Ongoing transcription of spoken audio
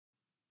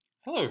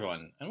Hello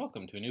everyone, and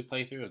welcome to a new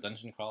playthrough of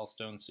Dungeon Crawl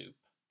Stone Soup.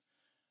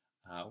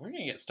 We're going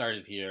to get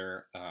started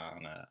here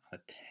on a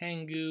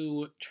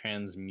Tengu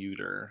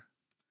Transmuter.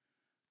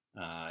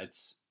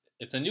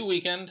 It's a new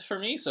weekend for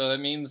me, so that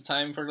means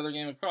time for another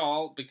game of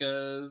Crawl,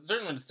 because the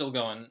tournament's still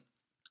going.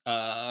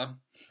 I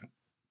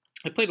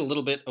played a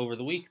little bit over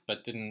the week,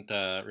 but didn't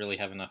really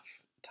have enough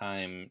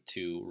time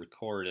to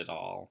record it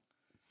all,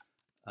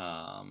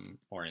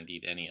 or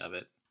indeed any of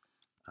it.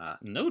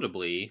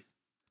 Notably,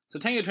 so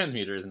Tengu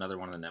Transmuter is another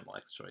one of the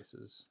Nemlex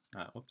choices.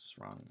 Whoops,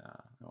 wrong.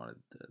 I wanted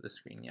this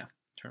screen. Yeah,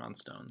 turn on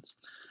stones.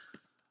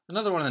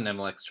 Another one of the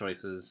Nemlex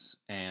choices,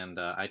 and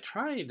I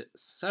tried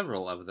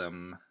several of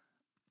them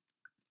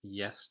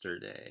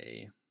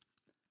yesterday,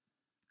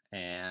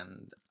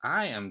 and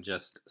I am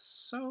just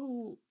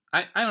so...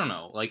 I don't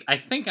know. Like, I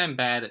think I'm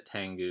bad at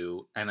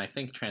Tengu, and I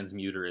think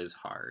Transmuter is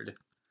hard.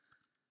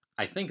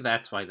 I think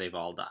that's why they've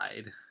all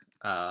died.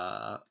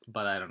 But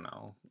I don't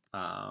know.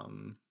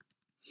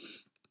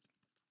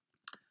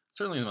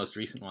 Certainly the most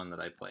recent one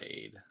that I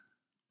played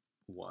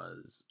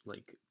was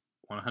like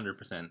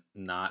 100%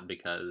 not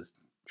because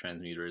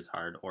Transmuter is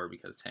hard or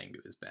because Tengu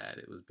is bad.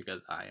 It was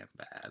because I am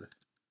bad.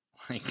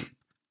 Like,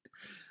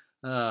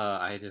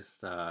 I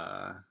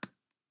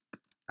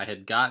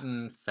had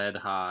gotten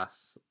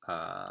Fedhas,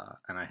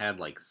 and I had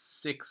like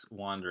 6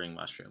 Wandering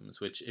Mushrooms,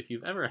 which if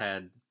you've ever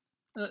had,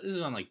 this is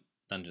on like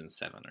Dungeon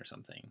 7 or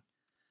something.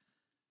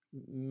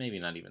 Maybe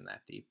not even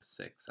that deep,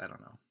 6, I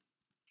don't know.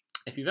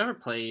 If you've ever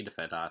played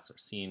Fedhas or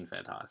seen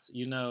Fedhas,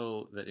 you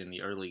know that in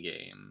the early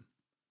game,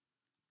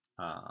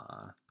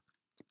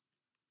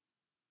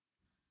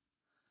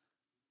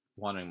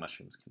 Wandering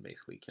Mushrooms can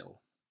basically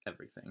kill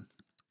everything.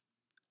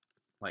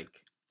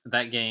 Like,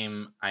 that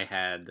game, I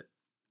had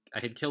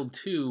killed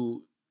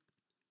 2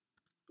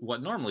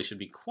 what normally should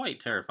be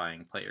quite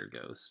terrifying player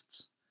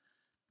ghosts,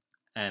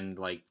 and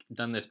like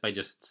done this by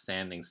just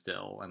standing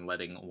still and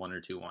letting 1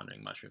 or 2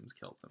 Wandering Mushrooms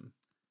kill them.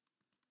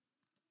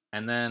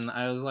 And then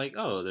I was like,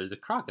 oh, there's a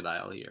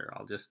crocodile here.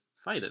 I'll just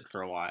fight it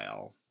for a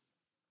while.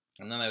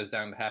 And then I was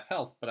down to half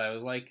health, but I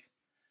was like,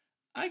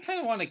 I kind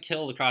of want to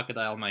kill the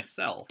crocodile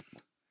myself.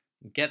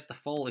 Get the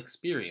full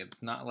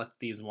experience, not let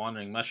these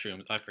Wandering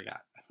Mushrooms... Oh, I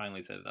forgot. I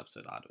finally set it up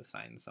so it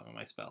auto-assigns some of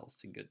my spells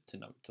to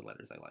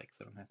letters I like,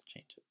 so I don't have to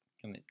change it.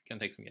 It's gonna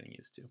take some getting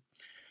used to.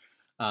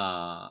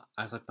 I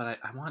was like, but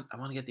I want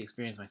to get the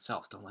experience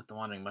myself. Don't let the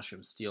Wandering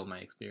Mushrooms steal my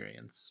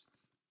experience.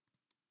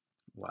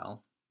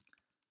 Well,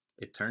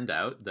 it turned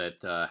out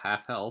that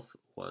half health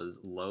was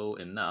low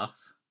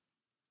enough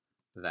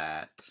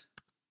that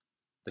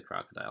the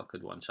crocodile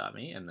could one-shot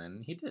me, and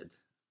then he did.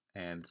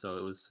 And so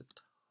it was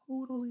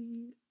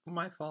totally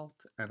my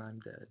fault, and I'm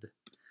dead.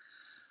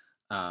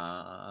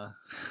 I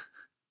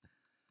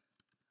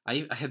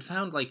had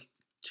found like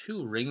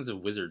 2 rings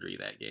of wizardry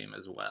that game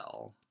as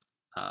well,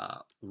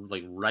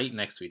 like right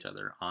next to each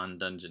other on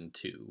Dungeon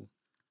 2.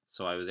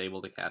 So I was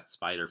able to cast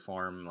Spider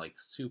Form like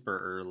super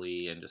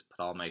early and just put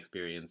all my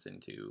experience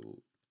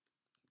into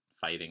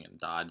fighting and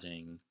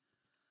dodging.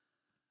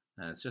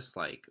 And it's just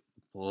like,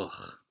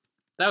 ugh.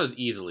 That was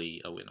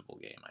easily a winnable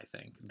game, I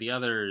think. The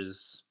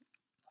others,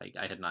 like,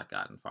 I had not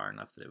gotten far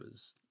enough that it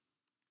was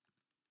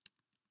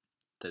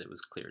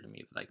clear to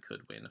me that I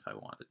could win if I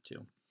wanted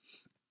to.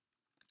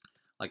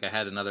 Like, I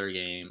had another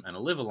game, an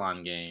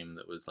Olivalon game,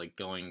 that was, like,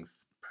 going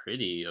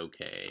pretty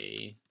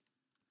okay.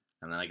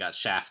 And then I got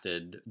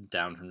shafted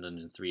down from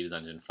Dungeon 3 to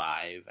Dungeon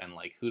 5. And,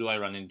 like, who do I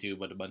run into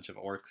but a bunch of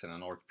orcs and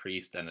an orc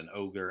priest and an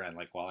ogre. And,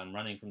 like, while I'm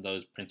running from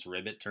those, Prince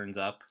Ribbit turns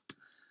up.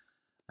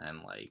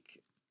 And, like,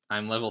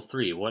 I'm level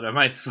 3. What am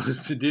I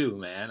supposed to do,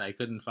 man? I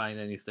couldn't find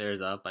any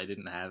stairs up. I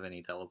didn't have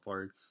any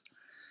teleports.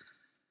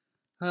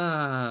 You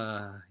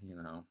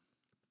know.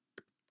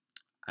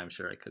 I'm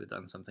sure I could have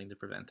done something to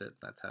prevent it.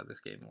 That's how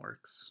this game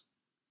works.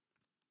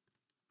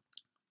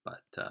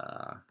 But,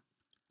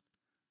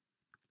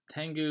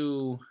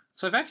 Tengu...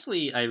 So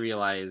I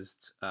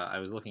realized, I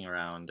was looking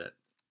around at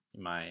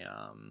my,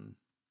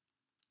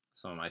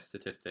 some of my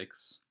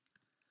statistics,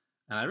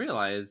 and I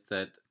realized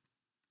that,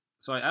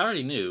 so I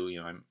already knew, you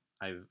know,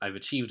 I've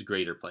achieved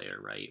Greater Player,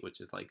 right?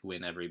 Which is like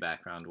win every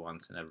background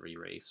once and every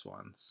race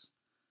once.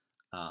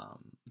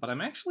 But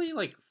I'm actually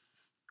like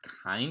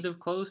kind of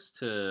close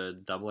to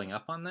doubling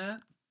up on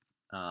that.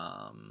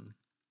 To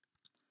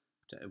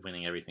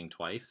winning everything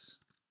twice.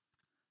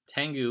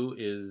 Tengu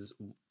is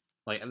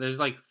like, there's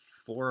like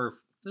 4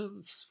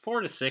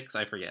 to 6,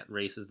 I forget,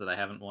 races that I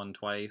haven't won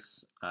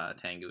twice.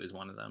 Tengu is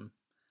one of them.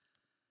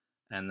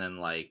 And then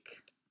like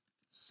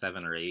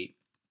 7 or 8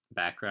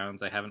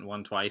 backgrounds I haven't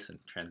won twice, and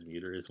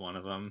Transmuter is one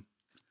of them.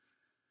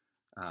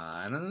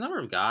 And then the number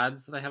of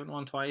gods that I haven't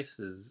won twice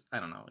is, I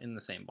don't know, in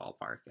the same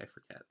ballpark. I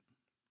forget.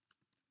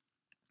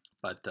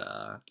 But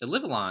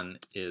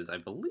Olivalon is, I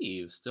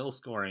believe, still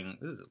scoring.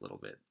 This is a little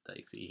bit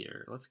dicey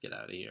here. Let's get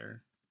out of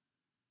here.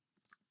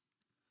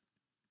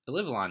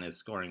 Olivalon is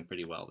scoring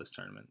pretty well this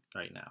tournament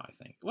right now, I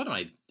think. What am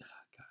I...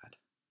 Oh, God.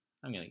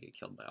 I'm going to get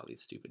killed by all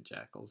these stupid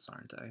jackals,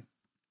 aren't I?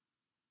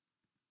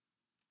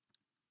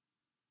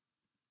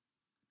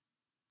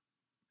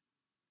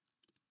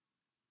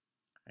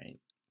 Alright,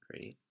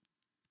 great.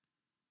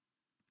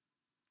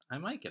 I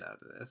might get out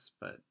of this,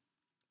 but...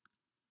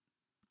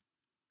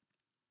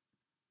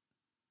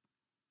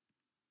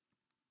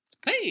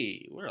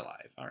 Hey, we're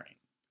alive. All right.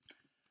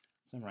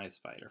 Summarize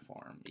spider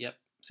form. Yep.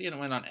 See, it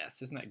went on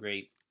S. Isn't that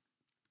great?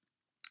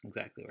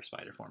 Exactly where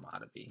spider form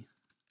ought to be.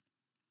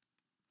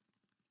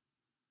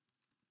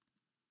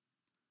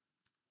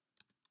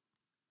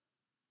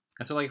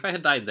 And so, like, if I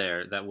had died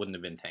there, that wouldn't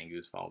have been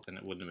Tengu's fault, and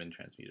it wouldn't have been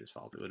Transmuter's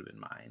fault. It would have been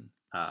mine.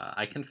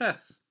 I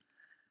confess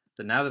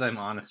that now that I'm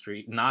on a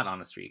streak, not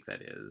on a streak,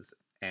 that is,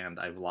 and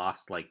I've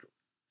lost, like,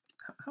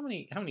 how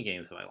many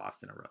games have I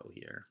lost in a row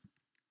here?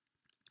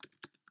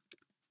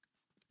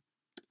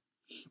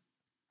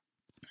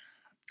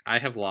 I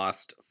have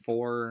lost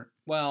 4.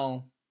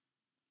 Well,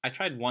 I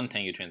tried one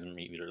Tengu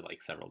Transmuter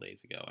like several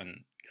days ago,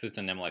 and because it's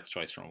a Nimlex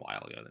choice from a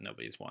while ago that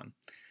nobody's won.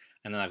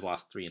 And then I've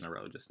lost 3 in a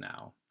row just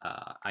now.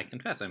 I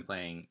confess I'm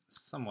playing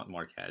somewhat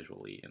more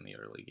casually in the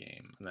early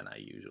game than I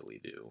usually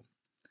do.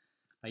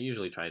 I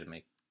usually try to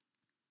make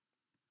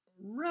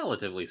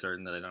relatively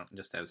certain that I don't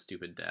just have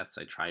stupid deaths.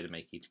 I try to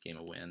make each game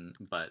a win,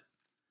 but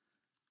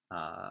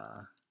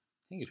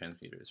Tengu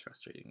Transmuter is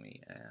frustrating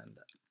me, and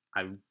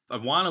I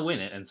want to win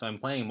it, and so I'm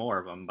playing more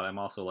of them, but I'm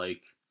also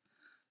like,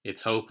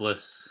 it's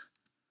hopeless.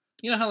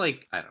 You know how,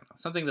 like, I don't know,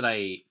 something that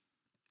I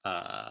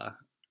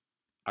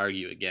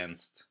argue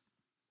against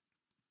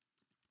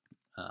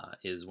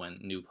is when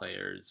new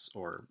players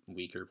or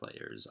weaker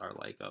players are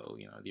like, oh,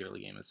 you know, the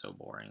early game is so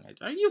boring.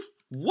 Are you...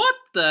 What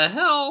the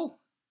hell?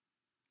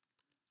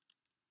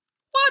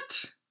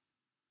 What?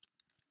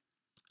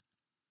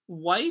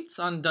 Whites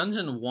on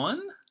Dungeon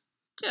 1?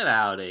 Get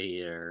out of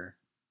here.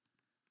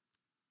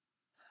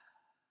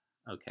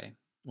 Okay.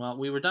 Well,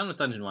 we were done with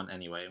Dungeon 1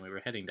 anyway, and we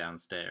were heading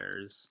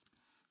downstairs.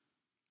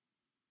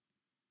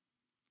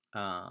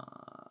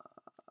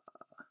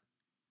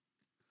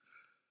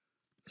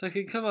 So I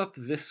could come up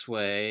this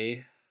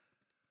way,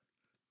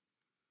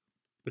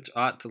 which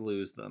ought to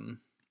lose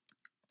them.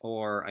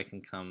 Or I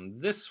can come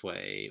this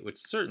way, which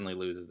certainly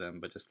loses them,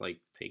 but just, like,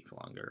 takes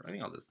longer. I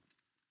think I'll just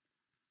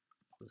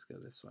go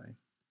this way.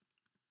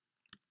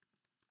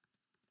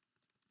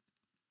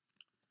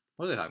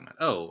 What are they talking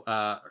about? Oh,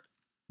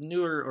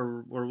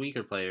 newer or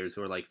weaker players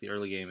who are like, the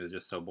early game is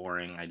just so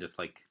boring, I just,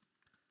 like,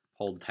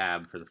 hold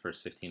tab for the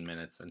first 15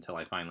 minutes until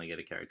I finally get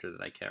a character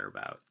that I care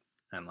about.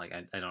 And, like,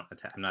 I'm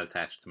not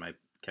attached to my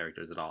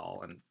characters at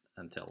all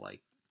until, like,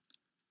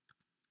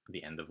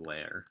 the end of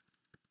layer,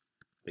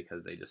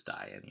 because they just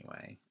die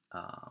anyway.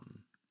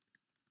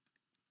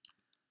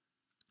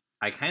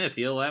 I kind of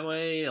feel that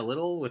way a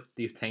little with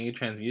these Tengu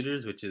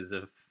Transmuters, which is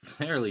a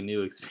fairly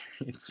new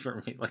experience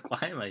for me. Like,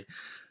 why am I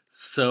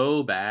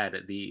so bad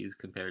at these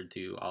compared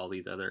to all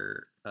these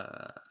other,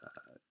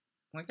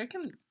 like,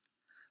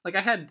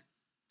 I had,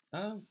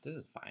 oh, this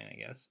is fine, I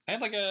guess. I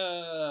had, like,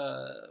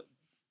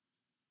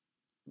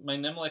 my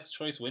Nimlex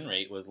choice win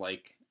rate was,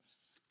 like,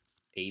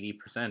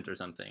 80% or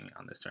something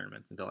on this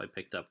tournament until I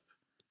picked up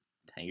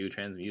Tengu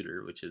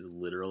Transmuter, which is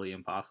literally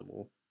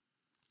impossible.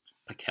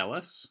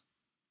 Pakelis?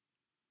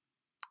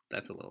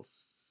 That's a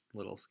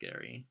little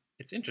scary.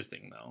 It's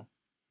interesting, though.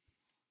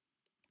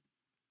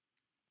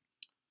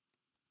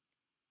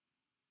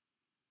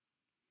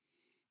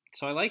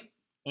 So I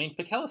mean,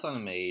 Pakelis on a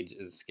mage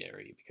is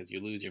scary because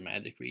you lose your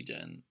magic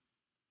regen.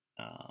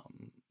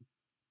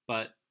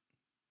 But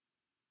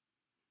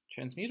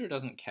Transmuter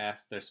doesn't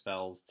cast their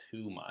spells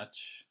too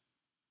much.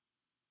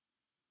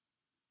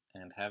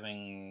 And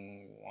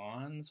having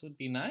wands would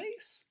be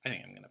nice? I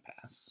think I'm going to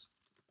pass.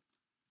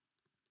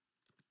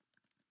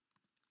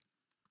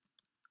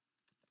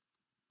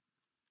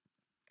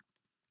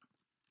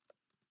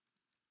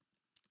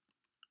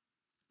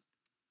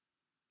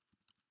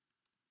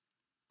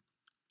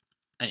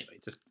 Anyway,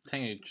 just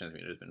Tengu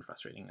Transmuter has been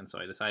frustrating, and so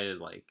I decided,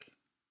 like,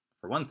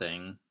 for one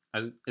thing,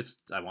 I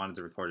wanted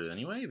to record it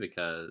anyway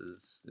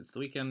because it's the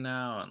weekend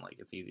now, and, like,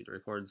 it's easy to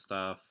record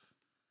stuff.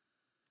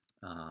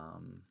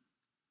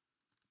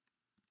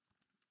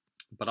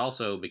 But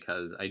also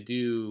because I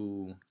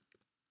do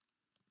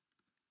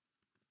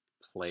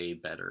play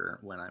better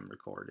when I'm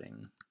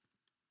recording,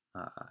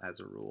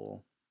 as a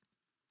rule.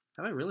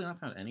 Have I really not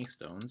found any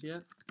stones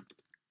yet?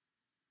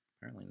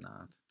 Apparently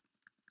not.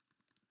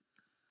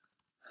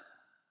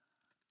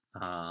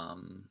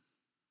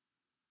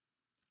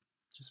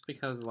 Just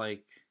because,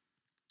 like,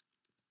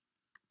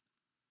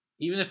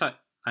 even if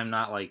I'm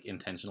not, like,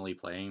 intentionally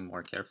playing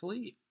more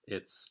carefully,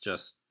 it's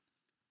just,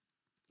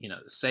 you know,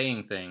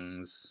 saying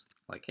things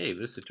like, hey,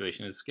 this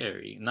situation is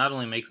scary, not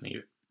only makes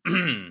me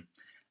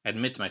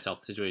admit to myself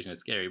the situation is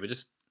scary, but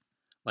just,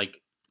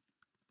 like,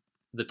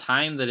 the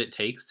time that it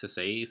takes to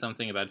say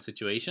something about a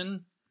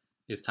situation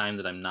is time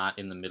that I'm not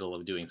in the middle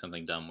of doing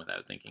something dumb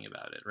without thinking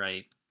about it,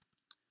 right?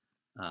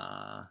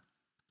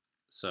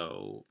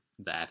 So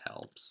that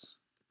helps.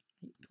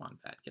 Come on,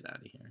 Bat, get out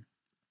of here.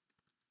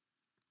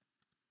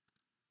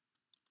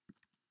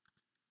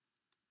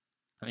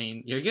 I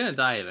mean, you're gonna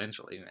die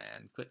eventually,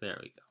 man. There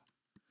we go.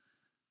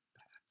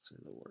 Bats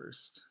are the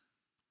worst.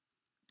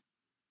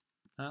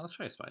 Let's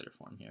try a spider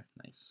form here.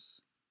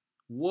 Nice.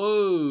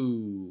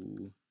 Whoa!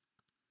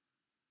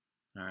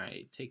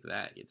 Alright, take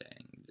that, you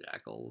dang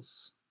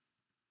jackals.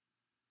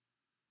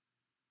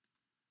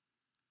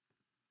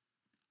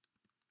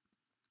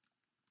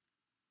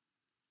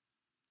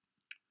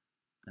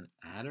 An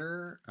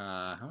adder?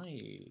 How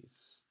many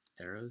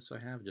arrows do I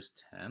have?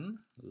 Just 10?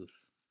 Oof.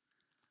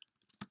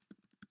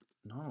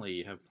 Normally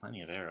you have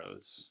plenty of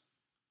arrows.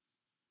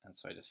 And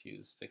so I just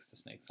use sticks to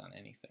snakes on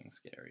anything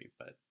scary,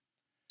 but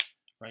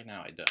right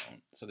now I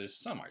don't. So there's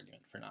some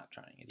argument for not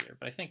trying it here,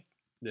 but I think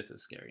this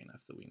is scary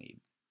enough that we need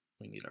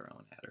our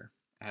own adder.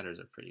 Adders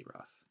are pretty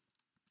rough.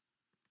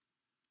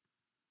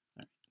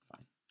 Alright,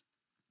 fine.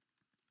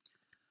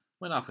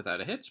 Went off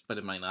without a hitch, but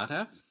it might not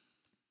have.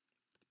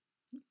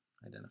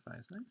 Identify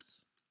is nice.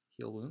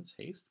 Heal wounds,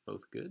 haste,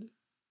 both good.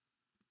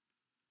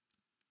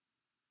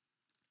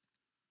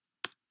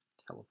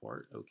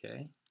 Teleport,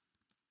 okay.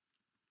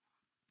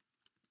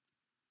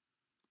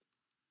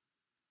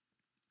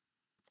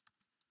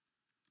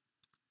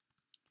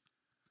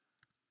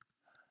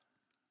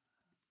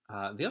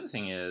 The other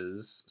thing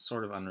is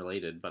sort of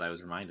unrelated, but I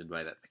was reminded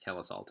by that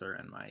Picellus altar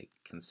and my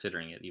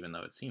considering it, even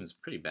though it seems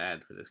pretty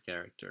bad for this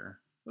character.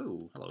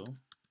 Ooh, hello.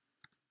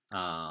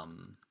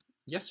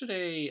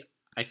 Yesterday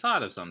I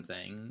thought of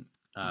something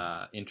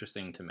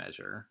interesting to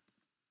measure,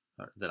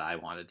 or that I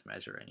wanted to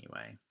measure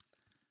anyway.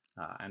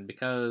 And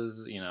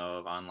because, you know,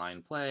 of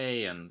online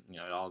play and, you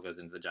know, it all goes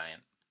into the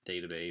giant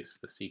database,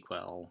 the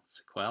SQL.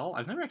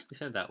 I've never actually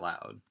said that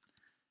loud.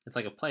 It's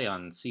like a play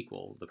on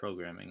SQL, the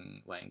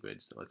programming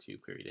language that lets you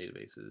query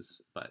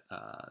databases. But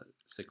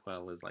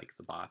SQL is like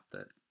the bot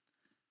that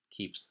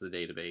keeps the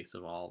database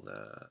of all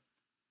the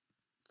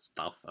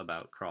stuff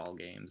about crawl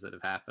games that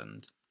have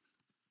happened.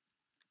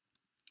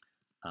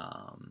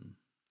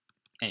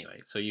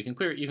 Anyway, so you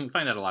can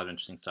find out a lot of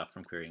interesting stuff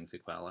from querying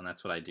SQL, and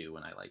that's what I do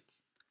when I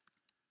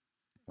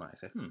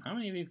say, how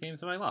many of these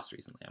games have I lost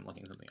recently? I'm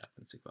looking something up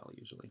in SQL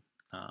usually.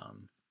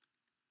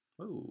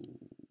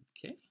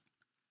 Okay.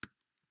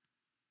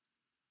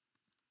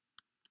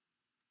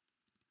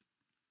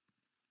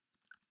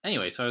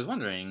 Anyway, so I was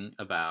wondering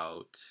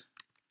about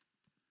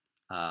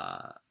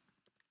God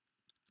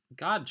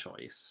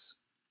choice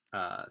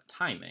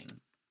timing.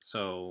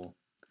 So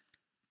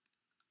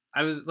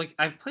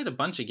I've played a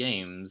bunch of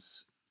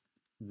games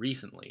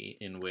recently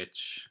in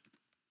which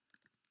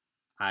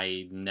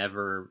I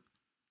never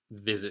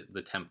visit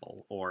the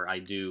temple, or I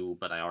do,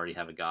 but I already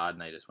have a god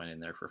and I just went in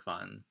there for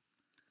fun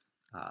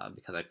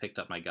because I picked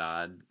up my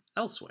god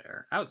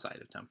elsewhere, outside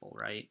of temple,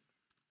 right?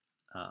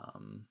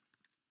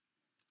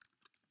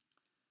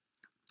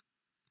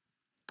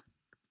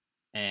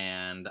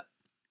 And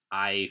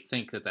I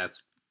think that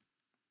that's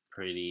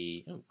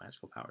pretty... Oh,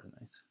 magical power is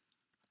nice.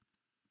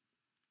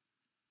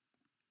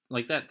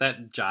 Like, that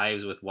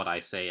jives with what I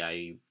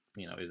say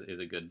is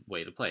a good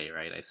way to play,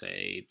 right? I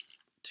say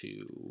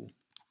to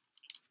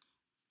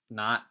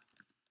not...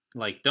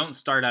 Like, don't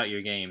start out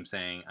your game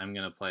saying, I'm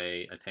going to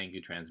play a Tengu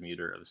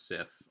Transmuter of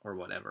Sith or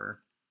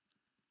whatever.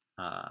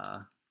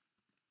 But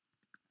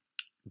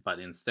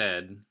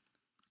instead,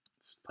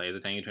 play as a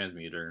Tengu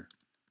Transmuter,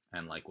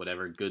 and like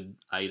whatever good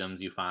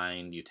items you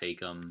find, you take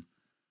them.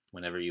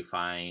 Whenever you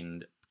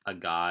find a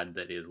god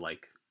that is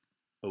like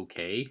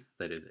okay,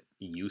 that is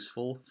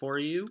useful for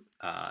you,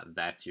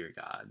 that's your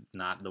god,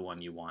 not the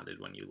one you wanted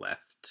when you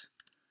left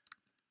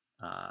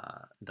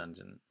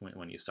dungeon,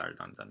 when you started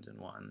on Dungeon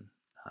 1,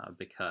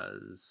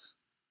 because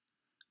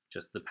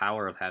just the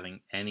power of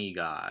having any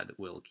god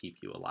will keep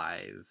you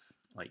alive.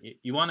 Like,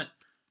 you want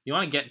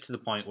to get to the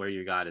point where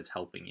your god is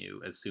helping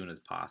you as soon as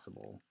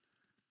possible,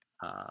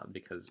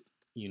 because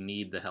you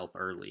need the help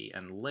early,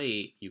 and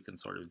late you can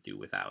sort of do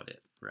without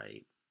it,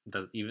 right?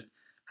 Even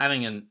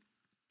having a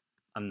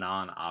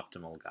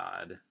non-optimal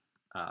god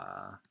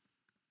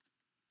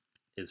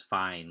is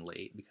fine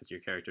late, because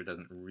your character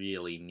doesn't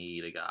really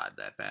need a god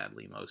that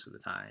badly most of the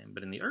time.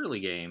 But in the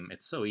early game,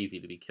 it's so easy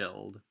to be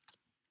killed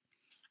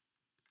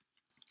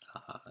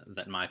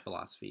that my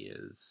philosophy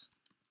is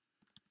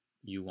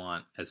you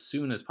want, as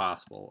soon as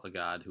possible, a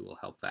god who will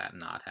help that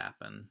not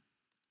happen.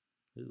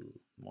 Ooh,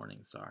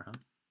 Morning Star, huh?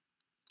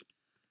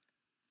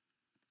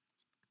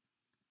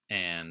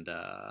 And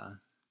we're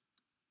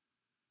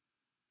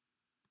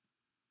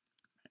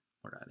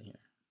out of here.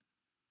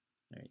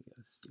 There you go,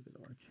 stupid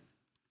orc.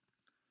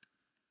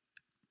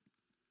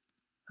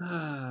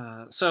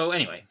 So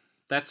anyway,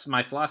 that's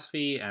my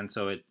philosophy, and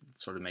so it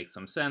sort of makes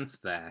some sense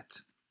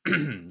that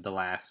the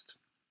last,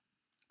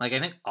 like, I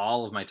think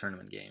all of my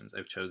tournament games,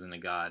 I've chosen a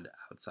god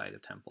outside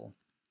of temple.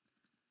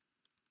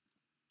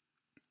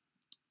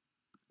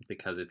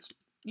 Because it's,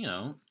 you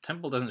know,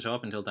 temple doesn't show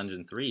up until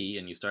Dungeon 3,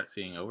 and you start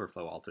seeing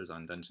overflow altars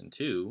on Dungeon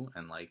 2,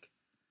 and like,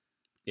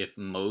 if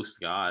most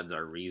gods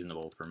are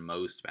reasonable for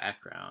most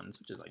backgrounds,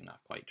 which is like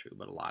not quite true,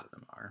 but a lot of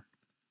them are,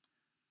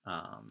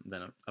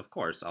 then of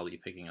course I'll be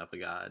picking up a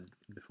god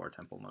before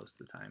temple most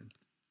of the time.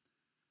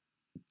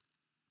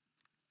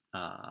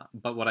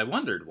 But what I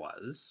wondered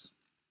was,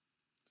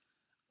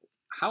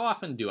 how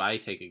often do I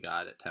take a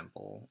god at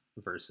temple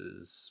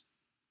versus,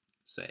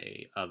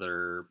 say,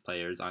 other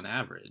players on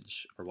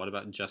average? Or what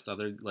about just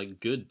other,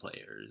 like, good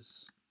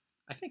players?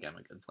 I think I'm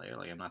a good player.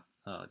 Like, I'm not...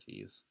 Oh,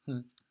 geez.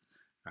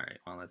 Alright,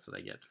 well, that's what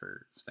I get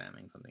for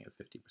spamming something at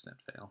 50%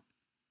 fail.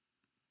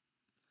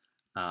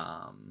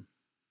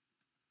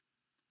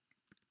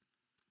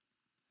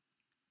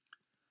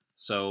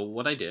 So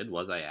what I did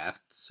was I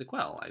asked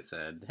Sequel. I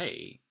said,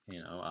 hey,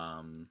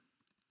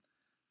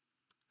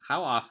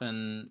 how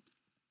often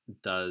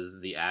does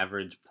the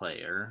average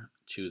player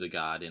choose a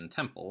god in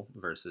Temple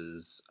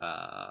versus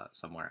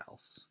somewhere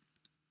else?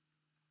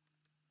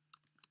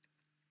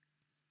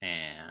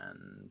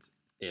 And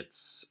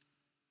it's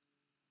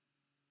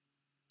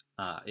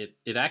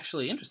it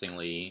actually,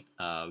 interestingly,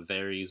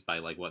 varies by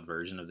like what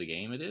version of the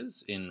game it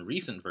is. In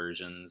recent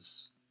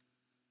versions,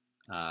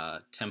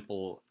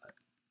 Temple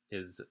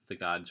is the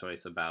god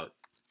choice about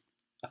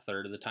a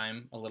third of the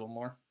time, a little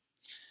more.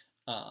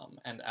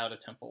 And out of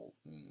Temple,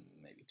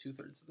 maybe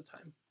 2/3 of the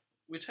time.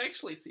 Which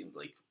actually seemed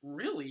like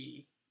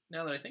really,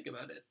 now that I think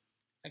about it,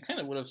 I kind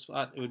of would have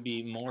thought it would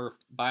be more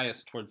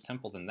biased towards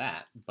Temple than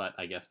that, but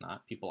I guess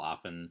not. People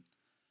often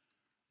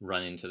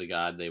run into the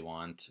god they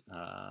want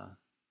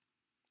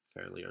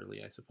fairly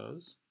early, I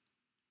suppose.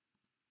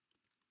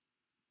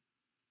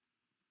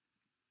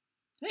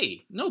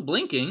 Hey, no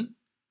blinking.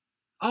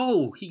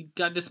 Oh, he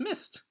got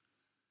dismissed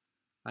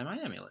by my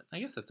amulet. I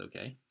guess that's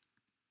okay.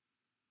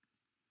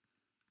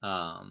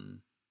 And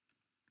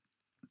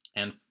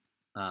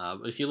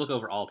if you look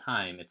over all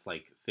time, it's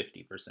like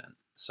 50%.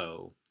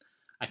 So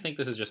I think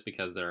this is just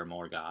because there are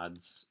more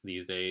gods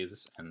these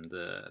days, and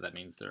that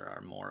means there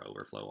are more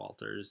overflow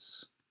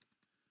altars.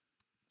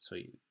 So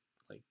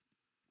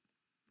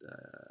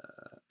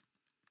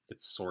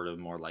it's sort of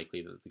more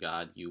likely that the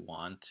god you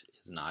want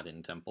is not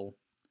in Temple.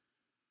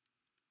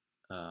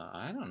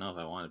 I don't know if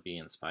I want to be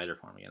in spider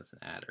form against an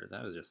adder.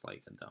 That was just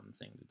like a dumb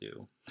thing to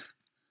do.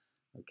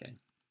 Okay.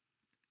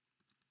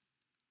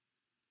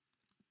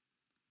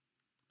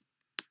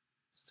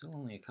 Still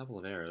only a couple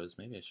of arrows.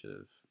 Maybe I should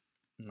have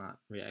not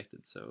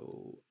reacted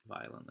so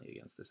violently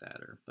against this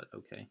adder, but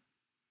okay.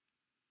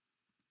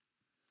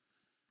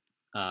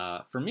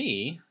 For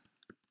me,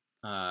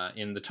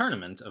 in the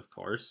tournament, of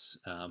course,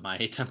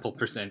 my temple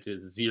percent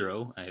is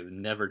 0. I have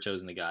never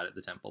chosen a god at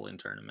the temple in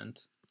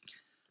tournament.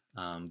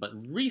 But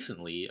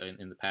recently,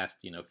 in the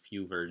past,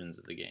 few versions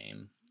of the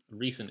game,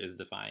 recent is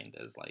defined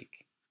as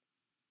like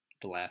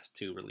the last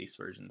 2 release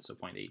versions, so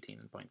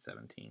 0.18 and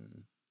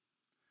 0.17,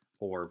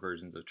 or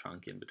versions of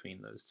Trunk in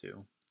between those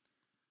two.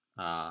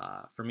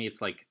 For me,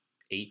 it's like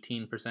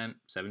 18%,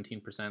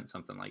 17%,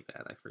 something like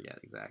that. I forget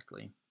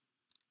exactly.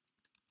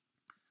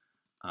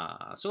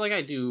 So like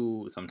I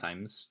do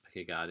sometimes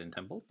pick a god in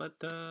Temple, but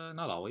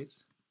not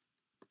always.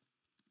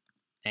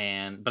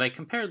 But I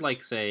compared,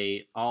 like,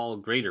 say, all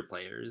greater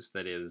players,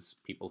 that is,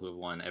 people who have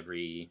won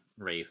every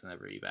race and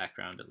every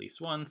background at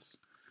least once,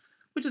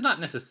 which is not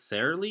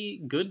necessarily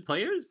good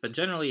players, but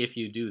generally if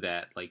you do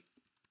that, like,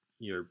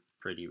 you're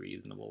pretty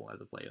reasonable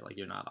as a player. Like,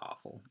 you're not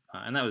awful.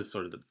 And that was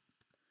sort of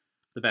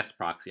the best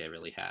proxy I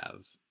really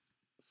have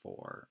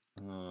for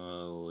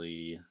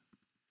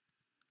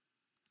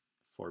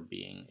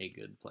being a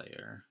good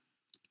player.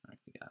 All right,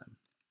 we got him.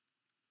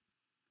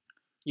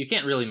 You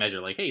can't really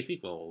measure, like, hey,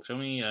 sequel, show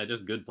me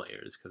just good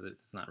players, because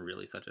it's not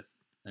really such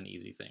an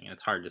easy thing. And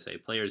it's hard to say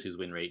players whose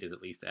win rate is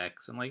at least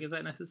X, and, like, is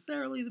that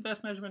necessarily the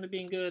best measurement of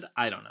being good?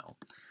 I don't know.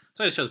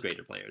 So I just chose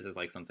greater players as,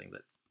 like, something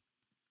that,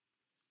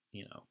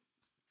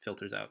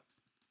 filters out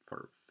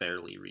for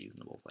fairly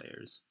reasonable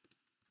players.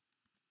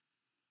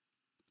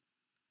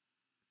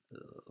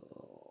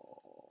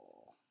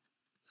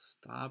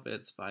 Stop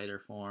it, spider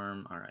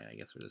form. Alright, I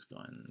guess we're just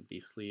going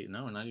beastly.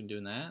 No, we're not even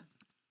doing that.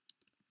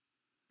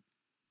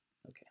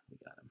 Okay, we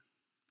got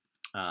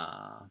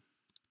him.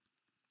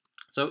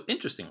 So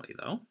interestingly,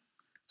 though,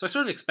 so I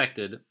sort of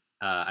expected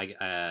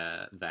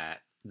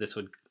that this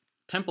would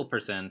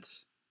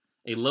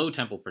a low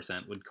temple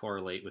percent would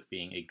correlate with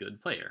being a good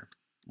player,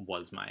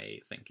 was my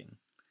thinking,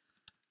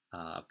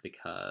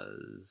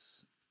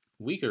 because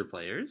weaker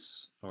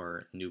players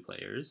or new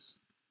players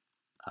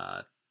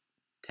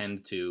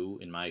tend to,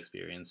 in my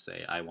experience,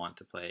 say, I want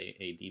to play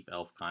a deep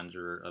elf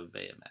conjurer of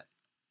Vehemet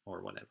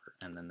or whatever,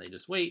 and then they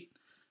just wait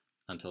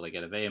until they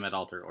get a Vehemet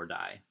altar or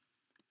die.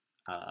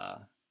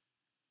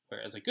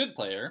 Whereas a good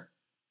player,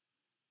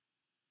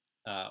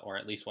 or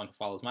at least one who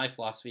follows my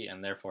philosophy,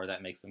 and therefore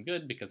that makes them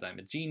good because I'm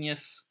a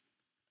genius,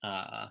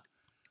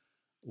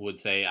 would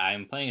say,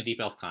 I'm playing a deep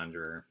elf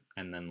conjurer,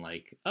 and then,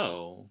 like,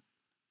 oh,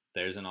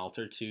 there's an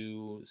altar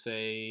to,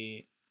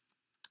 say,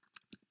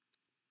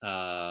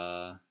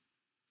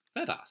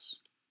 Thetos,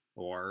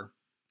 or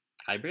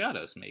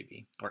Hybriados,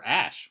 maybe, or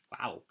Ash.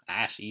 Wow,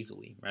 Ash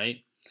easily,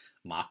 right?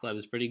 Mokleb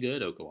is pretty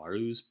good.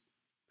 Okawaru's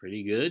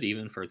pretty good,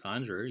 even for a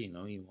conjurer.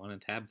 You want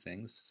to tab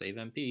things, save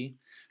MP.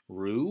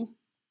 Rue,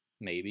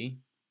 maybe.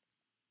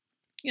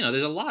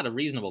 There's a lot of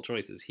reasonable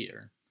choices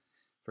here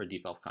for a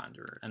deep elf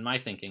conjurer, and my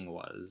thinking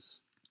was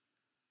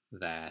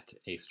that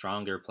a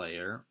stronger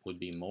player would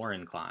be more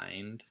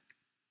inclined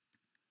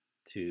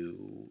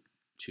to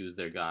choose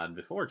their god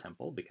before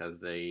Temple because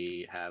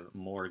they have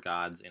more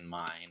gods in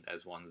mind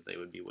as ones they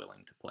would be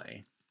willing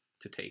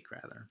to take,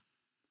 rather.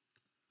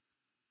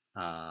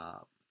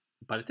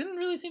 But it didn't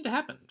really seem to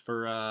happen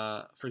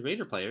for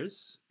greater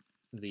players.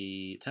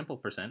 The temple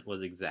percent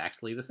was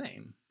exactly the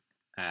same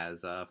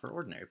as for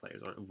ordinary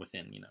players, or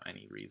within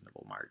any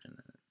reasonable margin.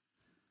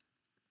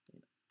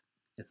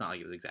 It's not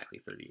like it was exactly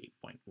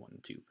 38.12%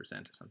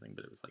 or something,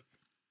 but it was like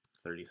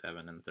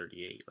 37 and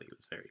 38. Like, it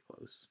was very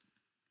close.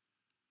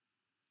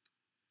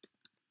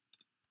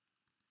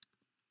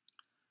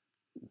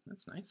 Ooh,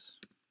 that's nice.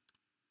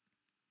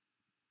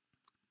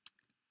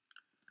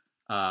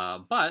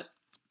 But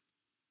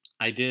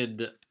I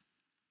did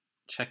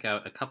check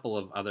out a couple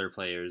of other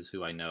players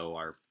who I know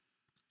are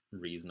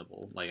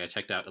reasonable. Like, I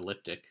checked out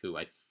Elliptic, who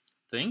I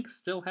think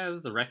still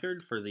has the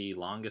record for the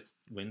longest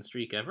win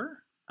streak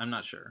ever. I'm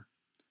not sure,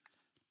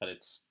 but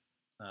it's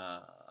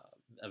a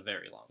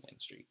very long win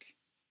streak.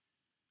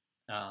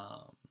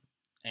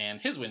 And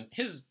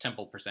his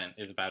temple percent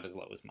is about as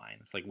low as mine.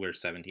 It's like we're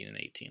 17 and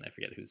 18. I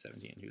forget who's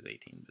 17 and who's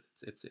 18, but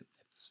it's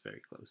very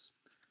close.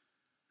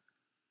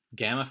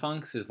 Gamma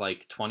Funks is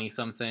like 20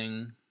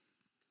 something.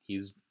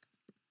 He's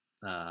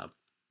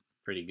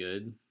pretty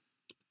good.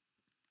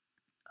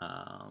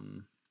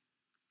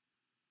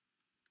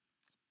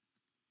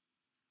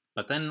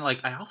 But then,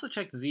 like, I also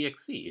checked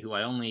ZXC, who I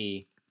didn't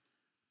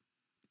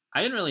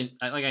really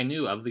I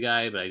knew of the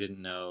guy, but I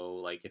didn't know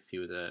like if he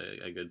was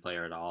a good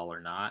player at all or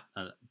not.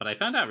 But I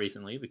found out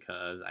recently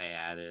because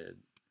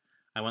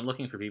I went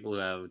looking for people who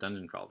have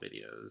dungeon crawl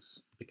videos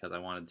because I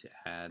wanted to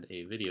add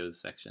a videos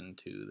section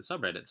to the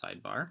subreddit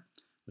sidebar,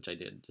 which I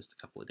did just a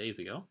couple of days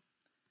ago.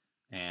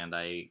 And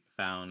I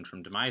found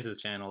from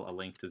Demise's channel a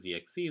link to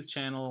ZXC's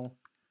channel,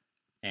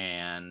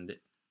 and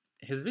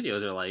his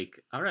videos are like,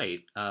 all right,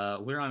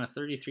 we're on a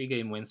 33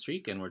 game win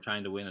streak and we're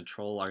trying to win a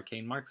troll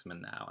arcane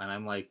marksman now. And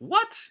I'm like,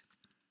 what?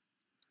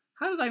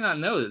 How did I not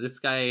know that this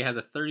guy has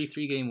a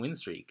 33 game win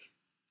streak?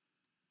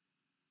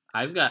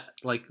 I've got,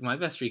 like, my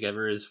best streak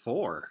ever is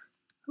 4.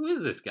 Who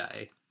is this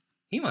guy?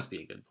 He must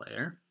be a good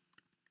player.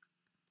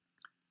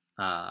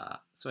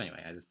 So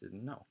anyway, I just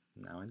didn't know.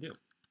 Now I do.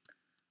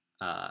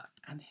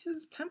 And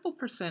his temple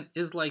percent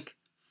is like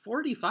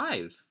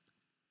 45.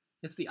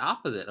 It's the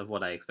opposite of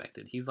what I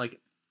expected. He's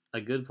like a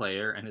good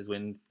player, and his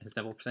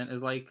temple percent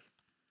is like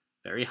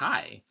very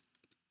high.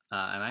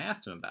 And I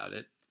asked him about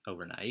it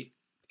overnight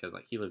because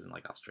like he lives in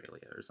like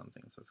Australia or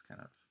something, so it's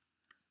kind of,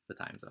 the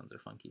time zones are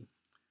funky.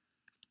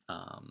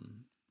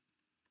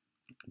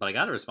 But I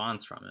got a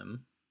response from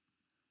him,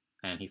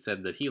 and he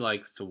said that he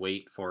likes to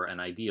wait for an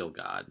ideal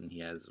god, and he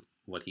has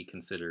what he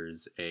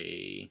considers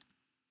a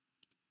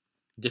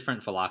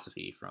different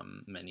philosophy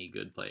from many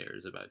good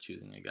players about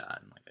choosing a god.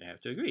 And like, I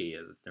have to agree, he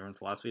has a different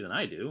philosophy than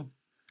I do.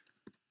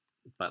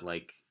 But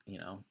like,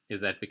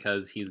 is that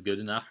because he's good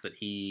enough that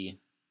he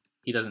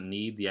doesn't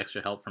need the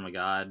extra help from a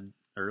god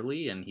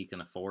early, and he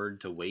can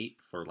afford to wait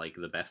for like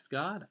the best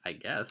god? I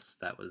guess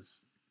that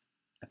was,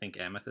 I think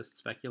Amethyst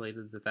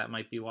speculated that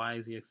might be why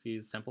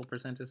ZXC's temple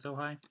percent is so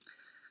high.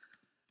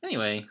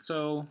 Anyway,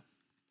 so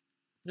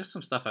just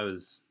some stuff I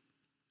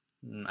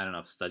don't know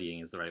if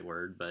studying is the right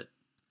word, but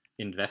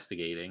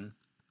investigating.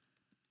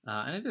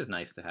 And it is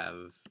nice to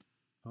have,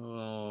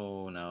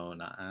 oh no,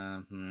 not,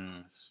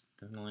 it's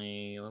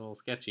definitely a little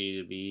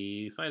sketchy to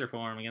be spider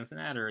form against an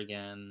adder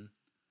again.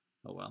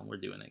 Oh well, we're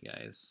doing it,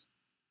 guys.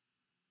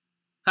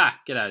 Ha!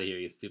 Get out of here,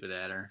 you stupid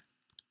adder.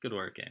 Good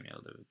work,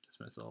 Amulet of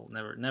Dismissal.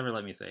 Never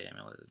let me say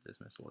Amulet of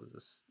Dismissal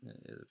is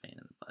a pain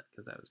in the butt,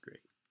 because that was great.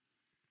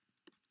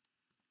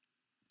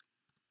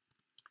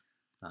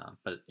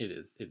 But it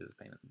is a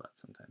pain in the butt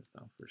sometimes,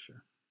 though, for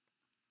sure.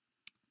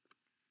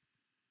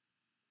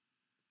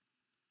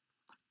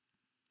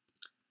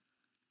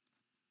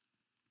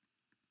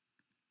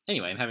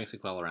 Anyway, and having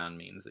Sequel around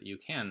means that you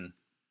can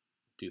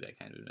do that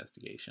kind of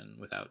investigation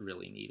without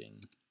really needing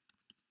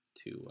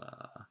to,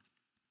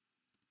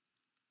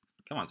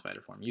 come on,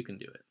 Spider Form, you can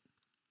do it.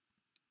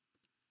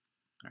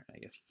 Alright, I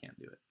guess you can't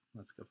do it.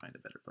 Let's go find a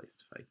better place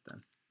to fight then.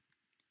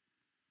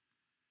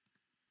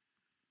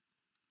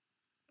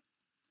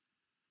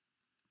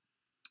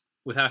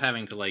 Without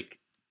having to, like,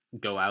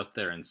 go out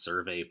there and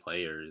survey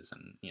players,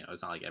 and,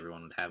 it's not like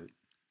everyone would have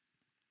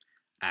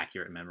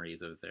accurate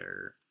memories of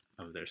their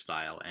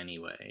style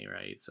anyway,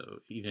 right? So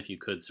even if you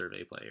could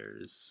survey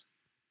players,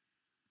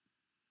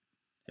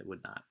 it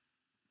would not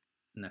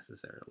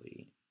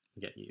necessarily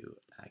get you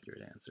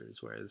accurate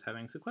answers. Whereas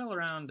having Sequel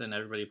around and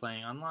everybody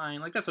playing online,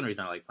 like, that's one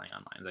reason I like playing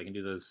online, is I can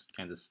do those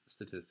kinds of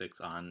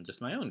statistics on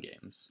just my own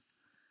games.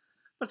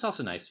 But it's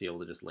also nice to be able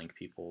to just link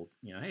people,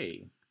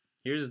 hey,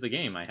 here's the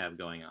game I have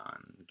going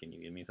on. Can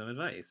you give me some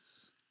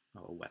advice?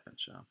 Oh, a weapon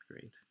shop,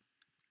 great.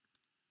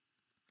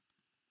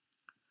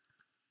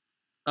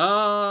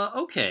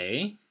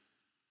 Okay.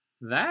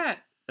 That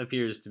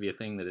appears to be a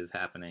thing that is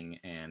happening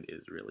and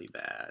is really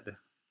bad.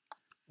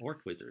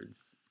 Orc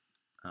wizards.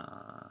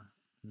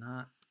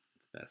 Not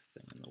the best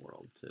thing in the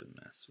world to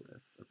mess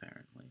with,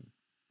 apparently.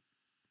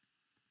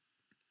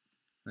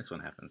 This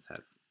one happens to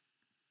have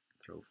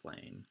throw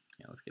flame.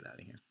 Yeah, let's get out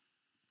of here.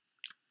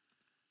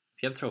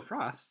 If you had throw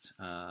frost,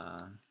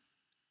 it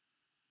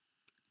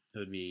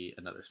would be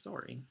another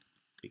story,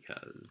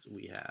 because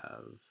we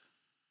have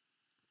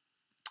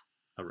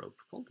a rope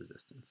of cold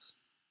resistance.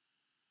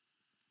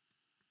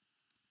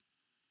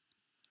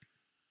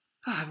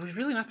 Have we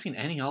really not seen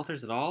any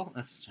altars at all?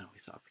 That's no, we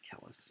saw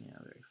Kellis. Yeah,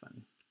 very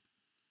funny.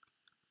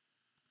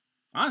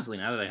 Honestly,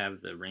 now that I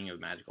have the Ring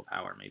of Magical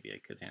Power, maybe I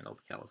could handle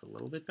the Kellis a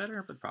little bit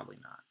better, but probably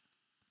not.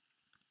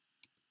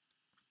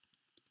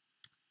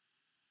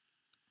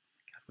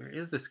 God, where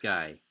is this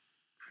guy?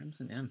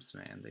 Crimson Imps,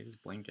 man. They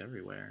just blink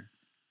everywhere.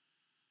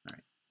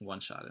 Alright,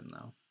 one-shot him,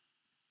 though.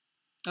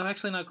 Oh,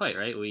 actually, not quite,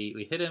 right?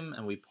 We hit him,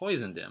 and we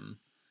poisoned him,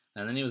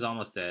 and then he was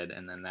almost dead,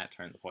 and then that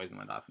turned the poison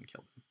went off and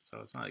killed him. So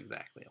it's not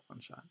exactly a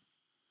one-shot.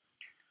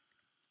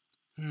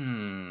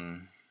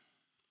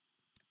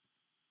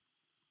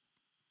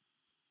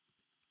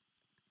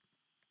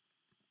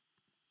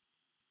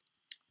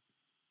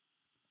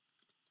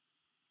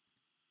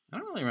 I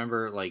don't really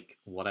remember, like,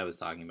 what I was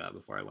talking about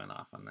before I went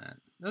off on that.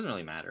 It doesn't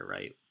really matter,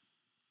 right?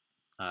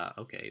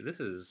 Okay, this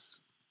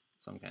is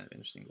some kind of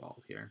interesting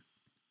vault here.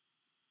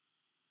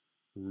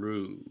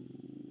 Rue.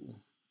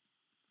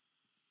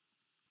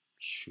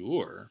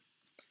 Sure.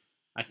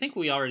 I think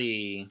we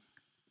already...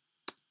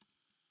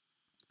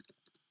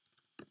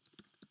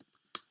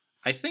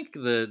 I think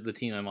the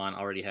team I'm on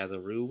already has a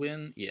Rue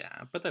win.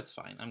 Yeah, but that's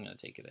fine. I'm going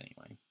to take it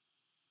anyway.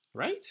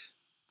 Right?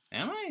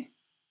 Am I?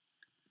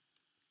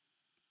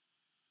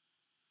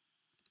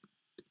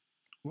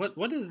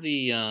 What is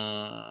the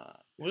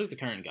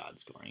current god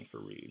scoring for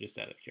Rue, just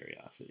out of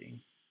curiosity?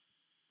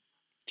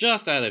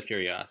 Just out of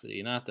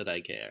curiosity, not that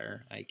I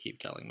care. I keep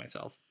telling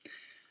myself.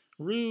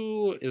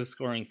 Rue is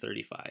scoring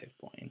 35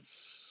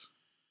 points.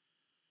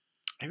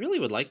 I really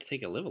would like to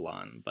take a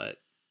Livalon,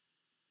 but...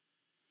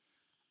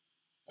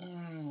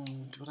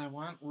 would I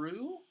want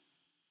Rue?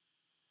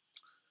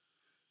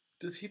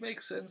 Does he make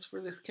sense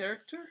for this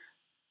character?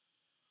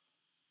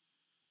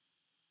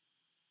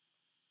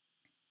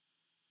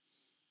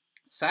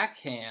 Sack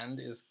Hand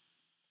is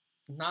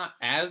not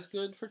as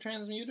good for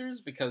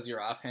transmuters because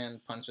your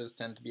offhand punches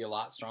tend to be a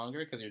lot stronger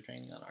because you're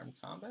training on armed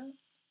combat.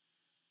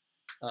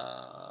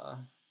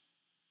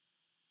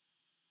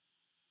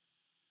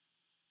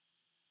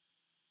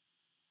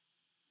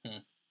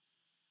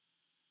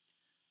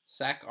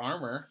 Sack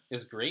Armor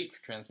is great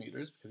for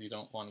transmuters because you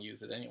don't want to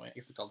use it anyway. I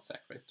guess it's called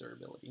Sacrifice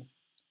Durability.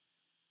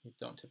 You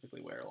don't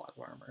typically wear a lot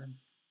of armor.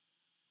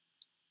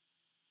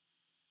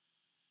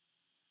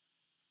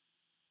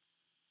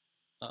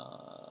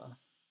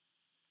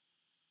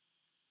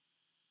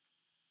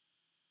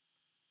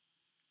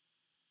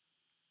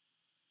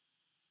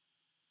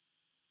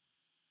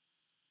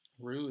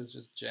 Rue is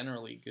just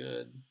generally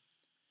good.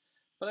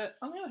 But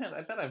on the other hand,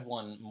 I bet I've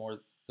won more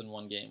than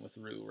one game with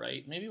Rue,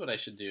 right? Maybe what I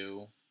should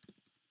do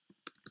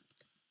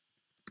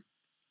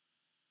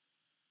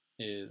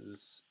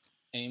is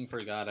aim for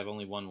a god I've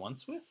only won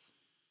once with.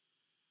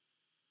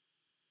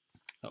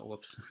 Oh,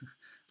 whoops.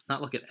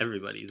 Not look at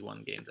everybody's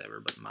won games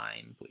ever, but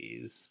mine,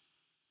 please.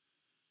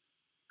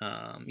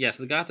 Yeah,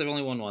 so the gods I've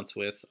only won once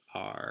with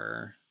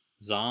are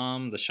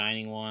Zom, the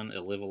Shining One,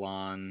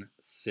 Elivalon,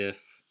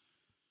 Sif,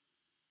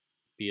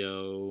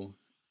 Bio,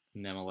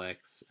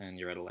 Nemelex, and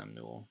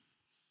Yoredalemnul.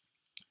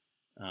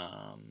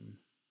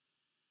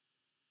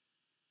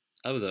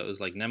 Of those,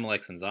 like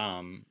Nemelex and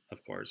Zom,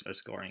 of course, are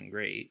scoring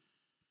great.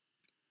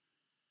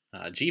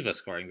 Jiva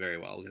scoring very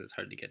well because it's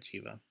hard to get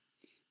Jiva.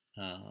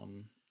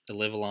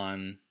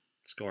 Elivalon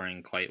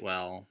scoring quite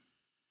well.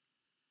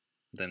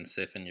 Then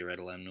Sif and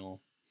Yoredalemnul.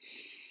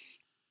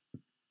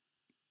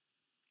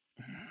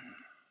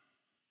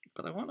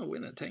 But I want to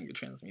win a Tengu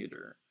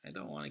Transmuter. I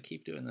don't want to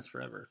keep doing this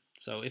forever.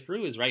 So if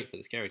Rue is right for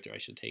this character, I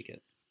should take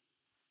it.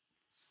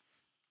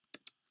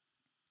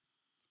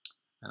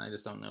 And I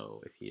just don't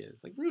know if he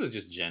is. Like, Rue is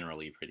just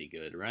generally pretty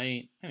good,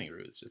 right? I think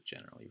Rue is just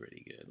generally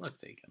pretty good. Let's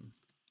take him.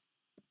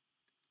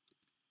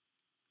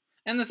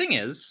 And the thing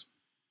is,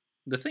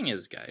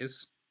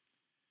 guys,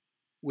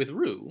 with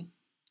Rue,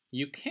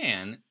 you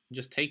can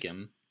just take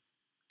him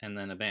and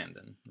then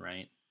abandon,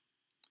 right?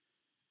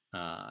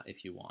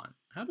 If you want.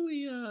 How do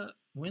we,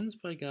 wins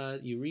by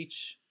god, you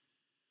reach...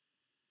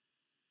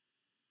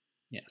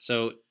 Yeah,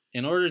 so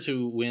in order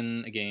to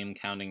win a game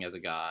counting as a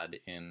god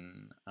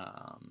in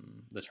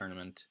the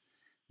tournament,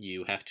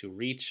 you have to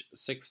reach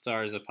 6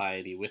 stars of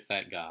piety with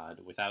that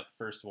god without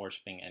first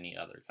worshipping any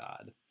other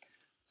god.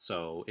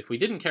 So if we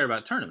didn't care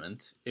about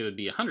tournament, it would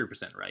be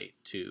 100% right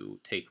to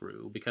take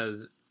Rue,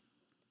 because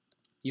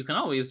you can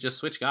always just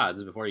switch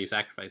gods before you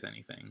sacrifice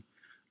anything.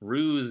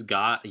 Rue's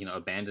god,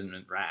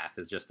 abandonment wrath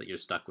is just that you're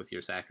stuck with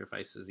your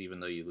sacrifices even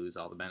though you lose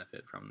all the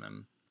benefit from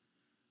them.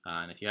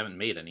 And if you haven't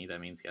made any, that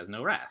means he has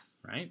no wrath,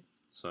 right?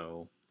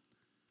 So,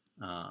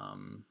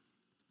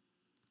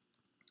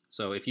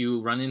 so if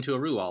you run into a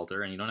Rue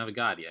altar and you don't have a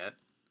god yet,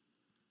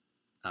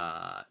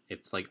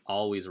 it's like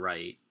always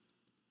right,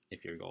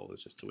 if your goal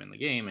is just to win the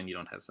game and you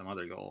don't have some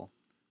other goal,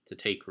 to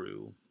take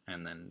Rue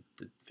and then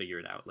to figure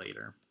it out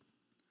later.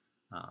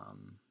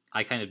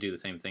 I kind of do the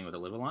same thing with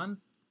Elivalon,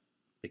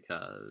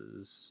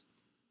 because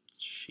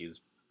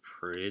she's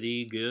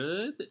pretty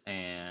good,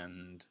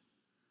 and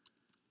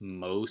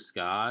most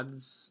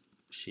gods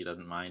she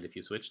doesn't mind if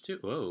you switch to...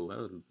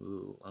 Whoa,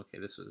 ooh, okay,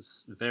 this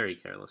was very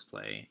careless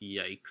play.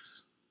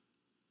 Yikes.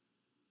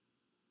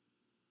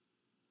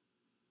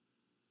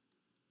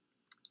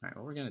 Alright,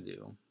 what we're going to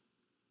do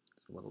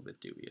is a little bit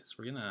dubious.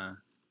 We're going to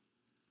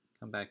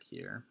come back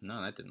here.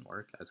 No, that didn't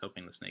work. I was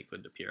hoping the snake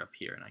would appear up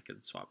here and I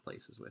could swap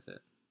places with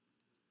it.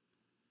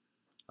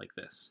 Like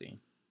this, see?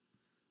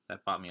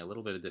 That bought me a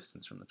little bit of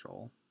distance from the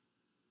troll.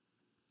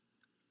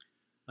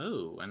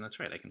 Oh, and that's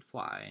right, I can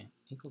fly.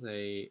 Equals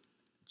a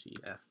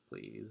GF,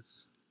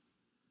 please.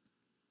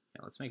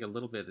 Yeah, let's make a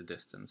little bit of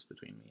distance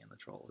between me and the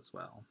troll as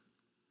well.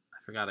 I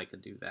forgot I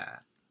could do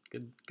that.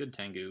 Good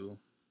Tengu.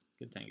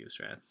 Good Tengu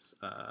strats.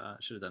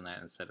 Should have done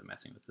that instead of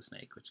messing with the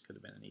snake, which could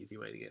have been an easy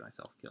way to get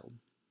myself killed.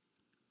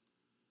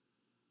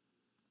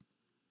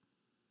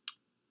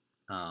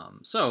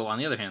 So, on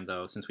the other hand,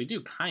 though, since we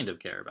do kind of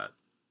care about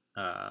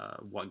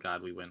what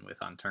god we win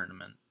with on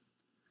tournament,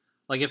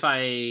 like if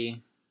I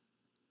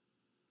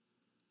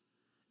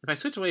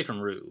switch away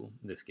from Rue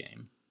this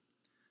game,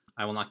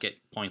 I will not get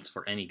points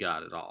for any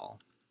god at all,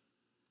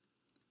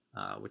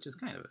 which is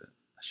kind of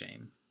a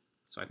shame.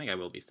 So I think I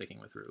will be sticking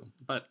with Rue,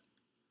 but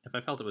if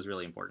I felt it was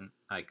really important,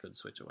 I could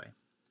switch away,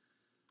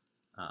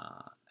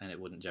 and it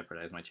wouldn't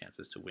jeopardize my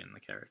chances to win the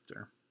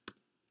character.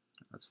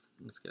 Let's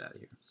get out of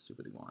here,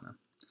 stupid iguana.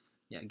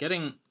 Yeah,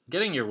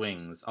 getting your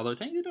wings, although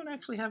Tengu don't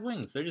actually have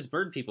wings. They're just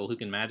bird people who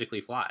can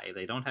magically fly.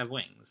 They don't have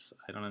wings.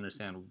 I don't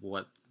understand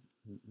what...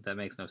 That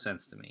makes no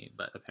sense to me,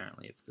 but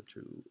apparently it's the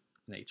true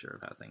nature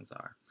of how things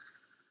are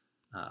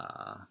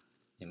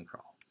in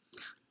Crawl.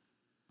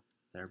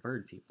 They're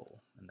bird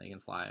people, and they can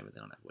fly, but they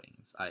don't have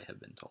wings, I have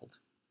been told.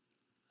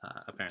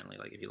 Apparently,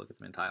 like, if you look at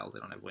them in tiles, they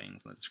don't have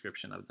wings, and the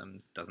description of them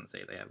doesn't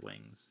say they have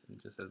wings.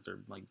 It just says they're,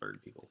 like, bird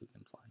people who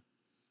can fly.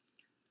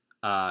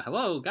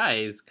 Hello,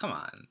 guys, come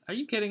on. Are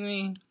you kidding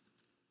me?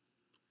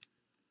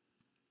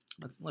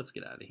 Let's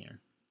get out of here.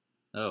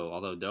 Oh,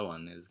 although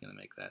Doan is going to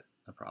make that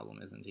a problem,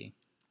 isn't he?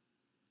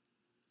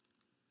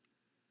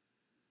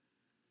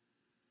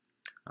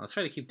 Let's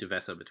try to keep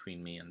Duvessa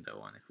between me and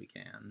Doan if we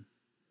can.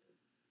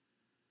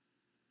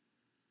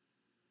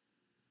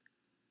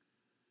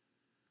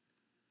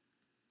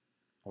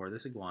 Or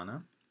this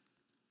iguana.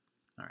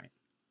 Alright.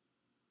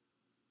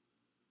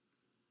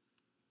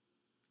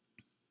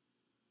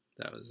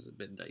 That was a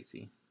bit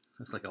dicey.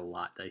 It's like a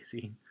lot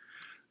dicey.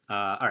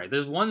 Alright,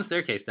 there's one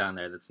staircase down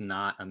there that's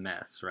not a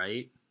mess,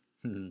 right?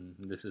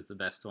 This is the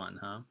best one,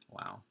 huh?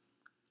 Wow.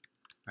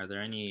 Are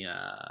there any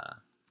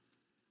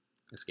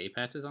escape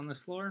hatches on this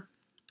floor?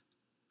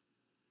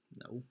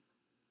 No.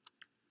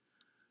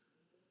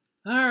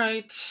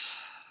 Alright.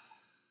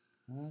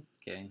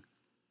 Okay.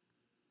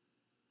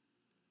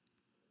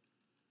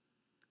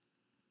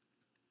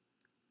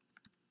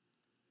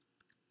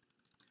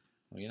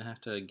 We're gonna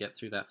have to get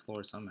through that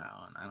floor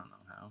somehow, and I don't know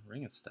how.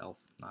 Ring of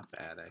Stealth, not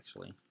bad,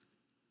 actually.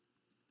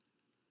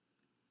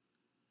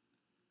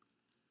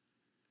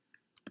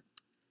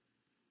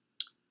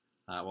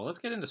 Well, let's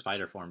get into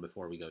spider form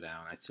before we go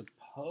down, I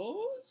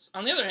suppose.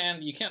 On the other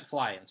hand, you can't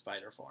fly in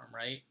spider form,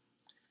 right?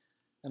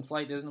 And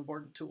flight is an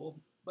important tool,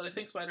 but I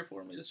think spider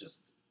form is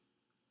just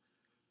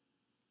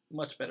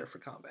much better for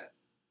combat.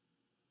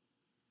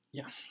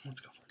 Yeah, let's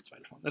go for it,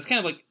 spider form. That's kind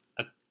of like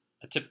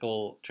a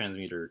typical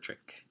transmuter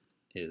trick,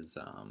 is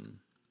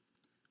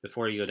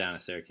before you go down a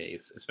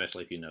staircase,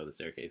 especially if you know the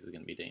staircase is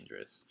going to be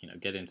dangerous, you know,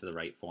 get into the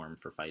right form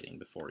for fighting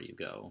before you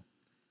go,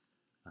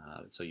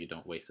 so you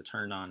don't waste a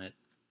turn on it,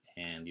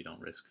 and you don't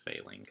risk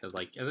failing, because,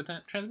 like, as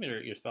a transmuter,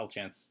 your spell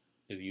chance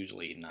is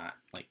usually not,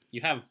 like,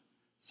 you have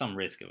some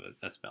risk of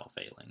a spell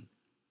failing,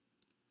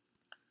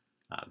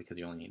 because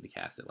you only need to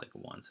cast it, like,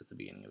 once at the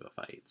beginning of a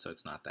fight, so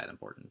it's not that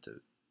important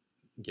to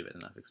give it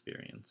enough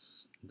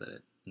experience that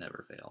it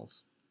never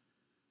fails.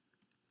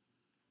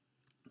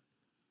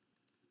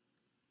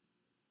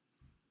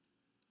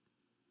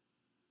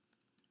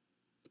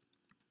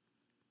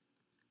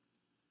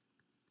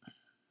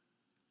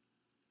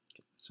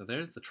 Okay, so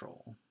there's the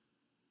troll.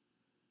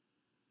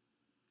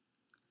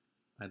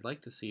 I'd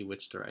like to see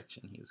which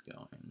direction he's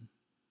going.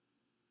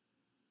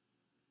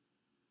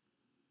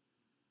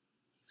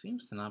 He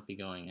seems to not be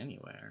going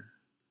anywhere.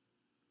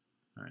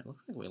 Alright,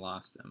 looks like we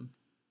lost him.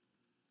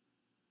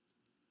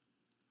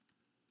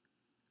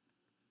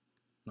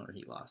 Or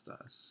he lost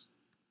us,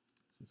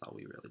 since all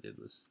we really did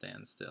was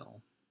stand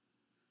still.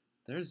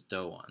 There's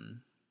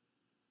Doan.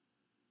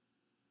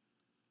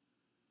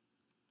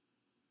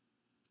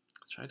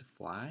 Let's try to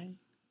fly.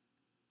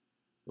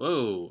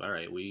 Whoa,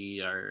 alright,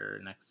 we are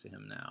next to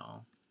him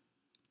now.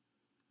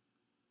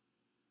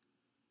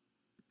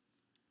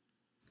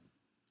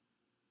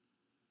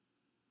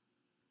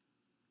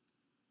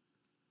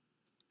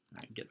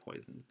 Alright, get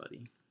poisoned,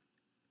 buddy.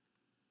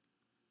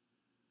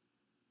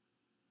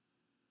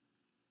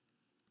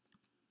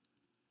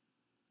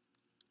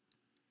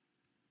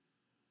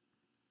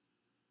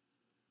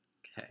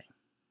 Okay.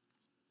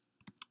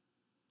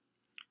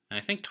 And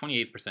I think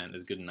 28%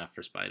 is good enough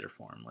for spider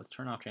form. Let's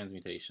turn off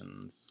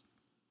transmutations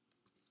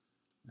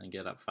and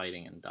get up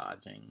fighting and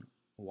dodging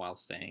while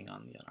staying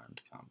on the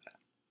unarmed combat.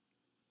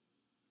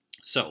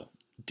 So,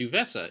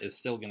 Duvessa is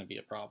still going to be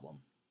a problem.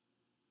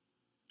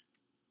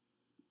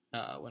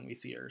 When we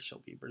see her,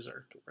 she'll be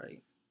berserk,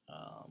 right?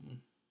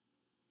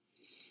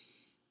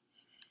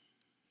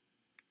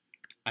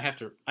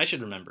 I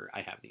should remember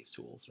I have these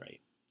tools,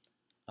 right?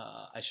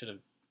 I should have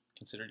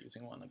considered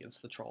using one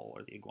against the troll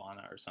or the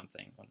iguana or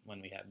something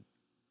when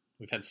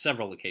we've had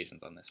several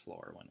occasions on this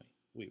floor when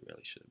we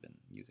really should have been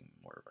using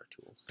more of our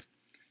tools.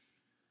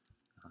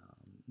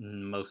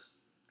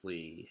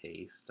 Mostly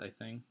haste, I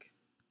think.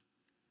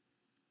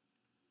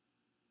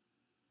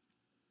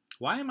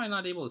 Why am I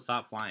not able to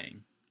stop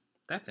flying?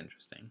 That's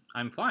interesting.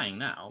 I'm flying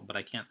now, but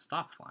I can't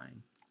stop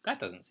flying. That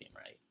doesn't seem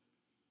right.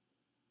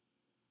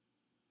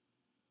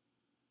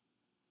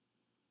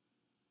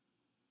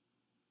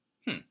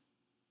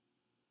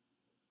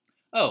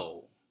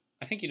 Oh,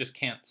 I think you just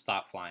can't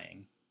stop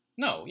flying.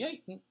 No, yeah,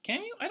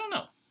 can you? I don't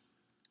know.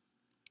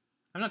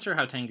 I'm not sure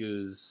how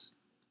Tengu's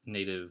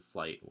native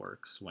flight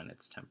works when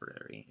it's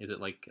temporary. Is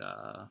it like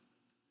a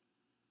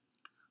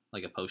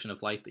potion of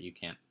flight that you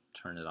can't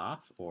turn it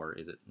off, or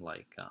is it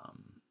like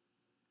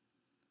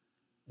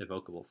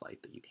evocable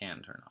flight that you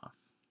can turn off?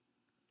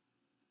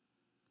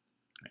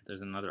 All right,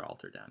 there's another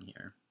altar down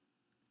here.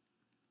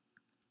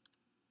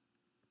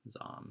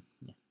 Zom,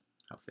 yeah,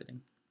 how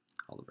fitting.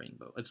 All the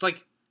rainbow. It's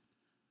like,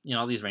 you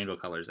know, all these rainbow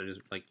colors are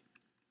just like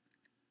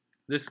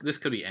this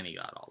could be any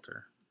god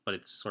altar, but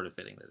it's sort of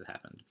fitting that it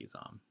happened to be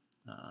Zom,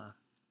 because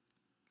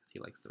he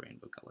likes the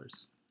rainbow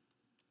colors.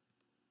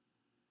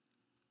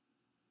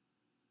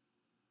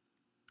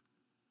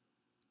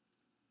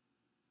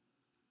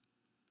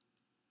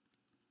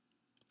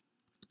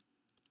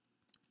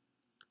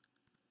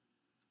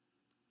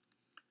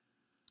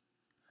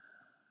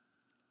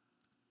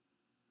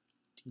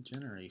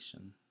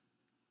 Degeneration.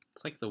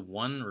 It's like the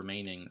one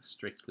remaining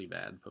strictly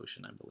bad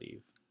potion, I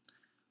believe.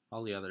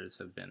 All the others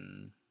have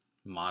been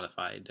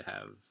modified to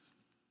have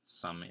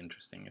some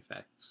interesting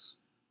effects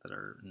that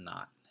are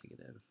not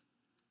negative.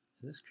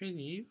 Is this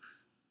Crazy Youth?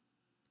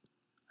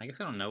 I guess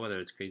I don't know whether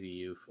it's Crazy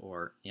Youth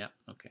or... Yep,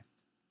 okay.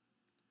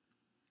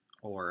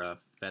 Or a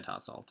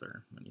Vedhas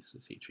altar when you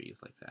see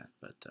trees like that.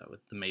 But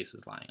with the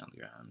maces lying on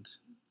the ground,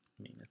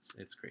 I mean,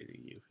 it's Crazy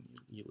Youth, and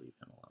you leave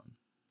him alone.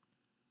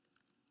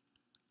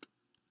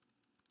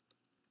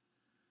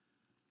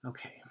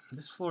 Okay,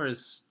 this floor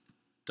is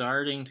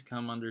starting to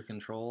come under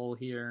control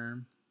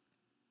here.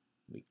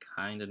 We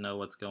kind of know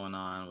what's going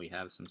on. We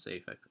have some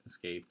safe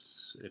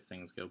escapes if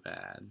things go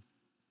bad.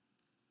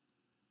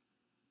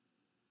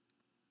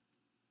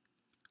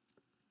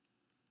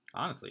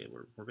 Honestly,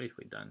 we're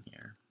basically done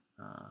here.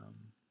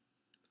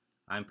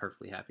 I'm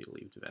perfectly happy to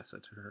leave Duvessa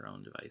to her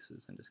own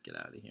devices and just get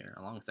out of here,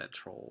 along with that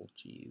troll.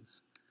 Jeez.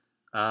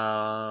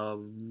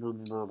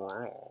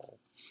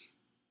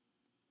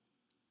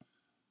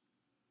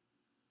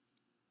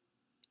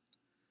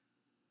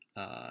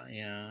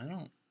 Yeah, I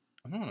don't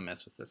want to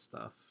mess with this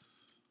stuff.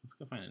 Let's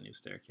go find a new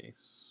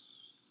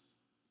staircase.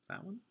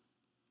 That one?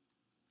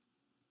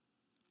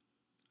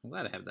 I'm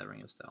glad I have that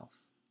Ring of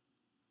Stealth.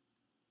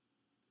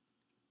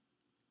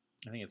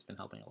 I think it's been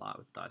helping a lot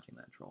with dodging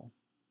that troll.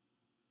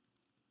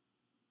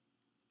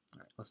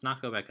 Alright, let's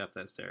not go back up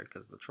that stair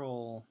because of the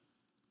troll.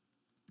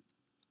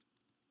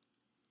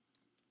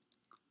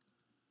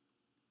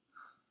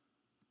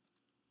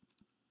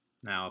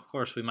 Now, of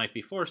course, we might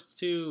be forced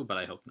to, but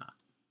I hope not.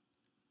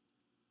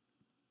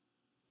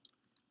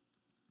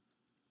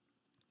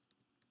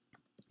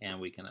 And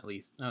we can at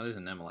least... Oh, there's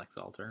an Emelex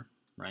altar,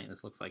 right?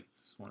 This looks like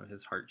it's one of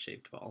his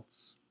heart-shaped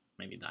vaults.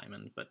 Maybe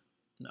diamond, but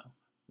no.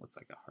 Looks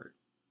like a heart.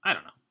 I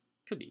don't know.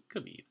 Could be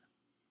either.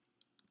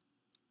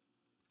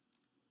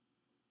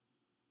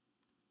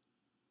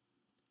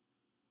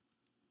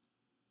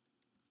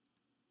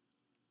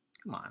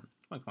 Come on.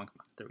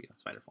 There we go.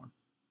 Spider form.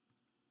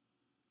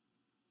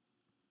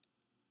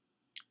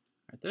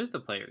 Alright, there's the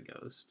player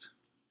ghost.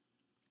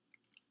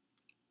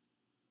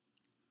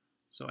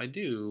 So I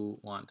do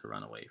want to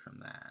run away from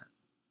that.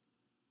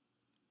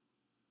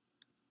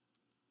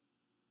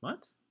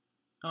 What?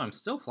 Oh, I'm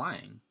still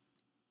flying.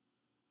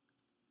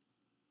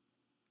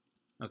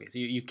 Okay, so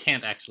you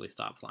can't actually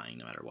stop flying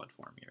no matter what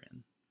form you're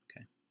in.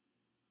 Okay.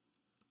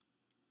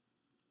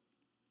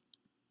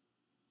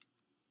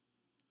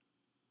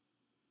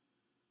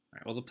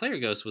 Alright, well the player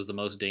ghost was the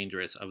most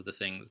dangerous of the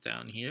things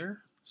down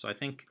here. So I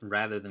think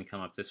rather than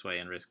come up this way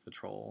and risk the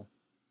troll,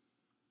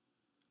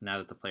 now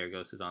that the player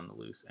ghost is on the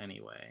loose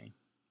anyway,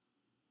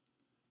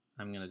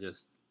 I'm going to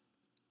just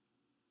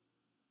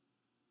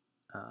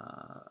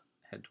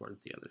head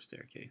towards the other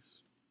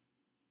staircase.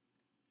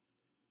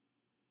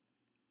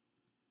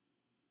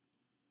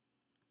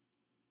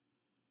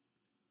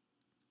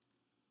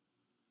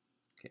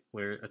 Okay,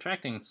 we're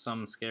attracting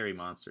some scary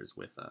monsters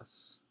with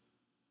us,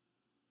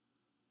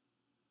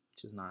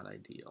 which is not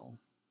ideal.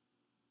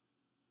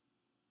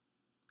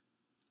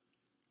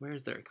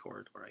 Where's there a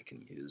corridor I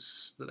can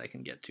use that I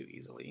can get to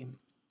easily?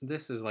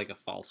 This is like a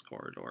false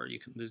corridor.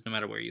 No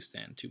matter where you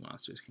stand, two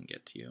monsters can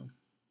get to you.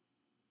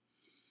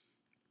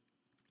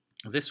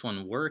 This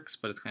one works,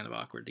 but it's kind of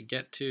awkward to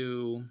get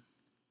to.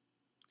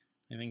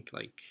 I think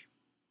like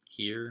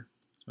here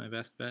It's my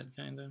best bet,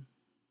 kind of.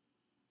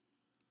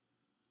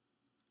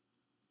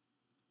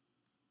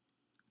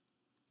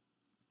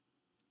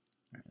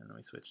 Alright, and then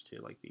we switch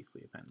to, like,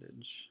 Beastly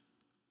Appendage.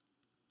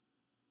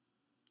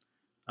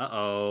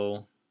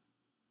 Uh-oh.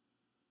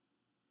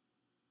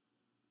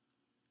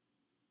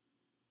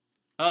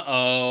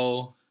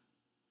 Uh-oh.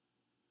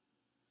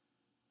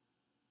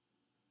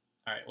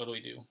 Alright, what do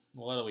we do?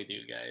 What do we do,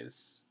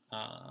 guys?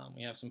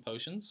 We have some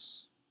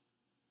potions.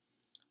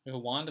 We have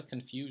a Wand of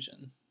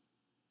Confusion.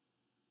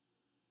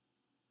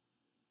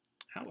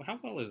 How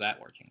well is that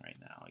working right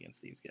now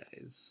against these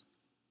guys?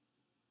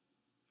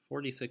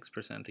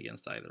 46%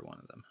 against either one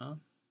of them, huh?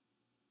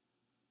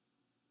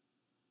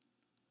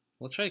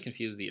 Let's try to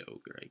confuse the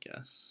ogre, I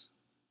guess.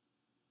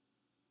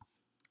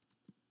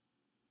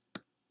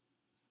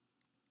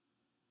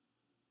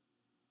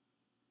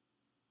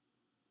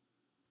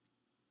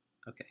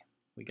 Okay,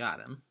 we got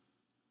him.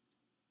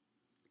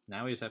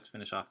 Now we just have to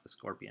finish off the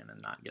scorpion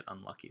and not get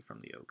unlucky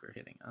from the ogre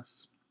hitting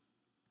us.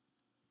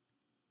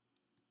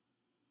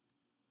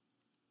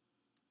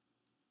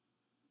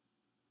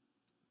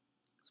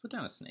 Let's put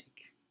down a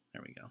snake.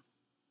 There we go.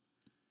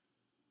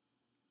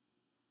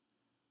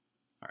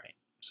 Alright,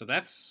 so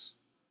that's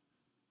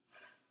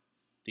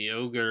the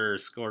ogre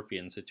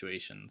scorpion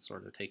situation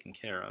sort of taken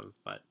care of,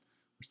 but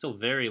we're still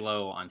very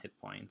low on hit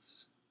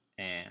points,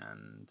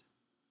 and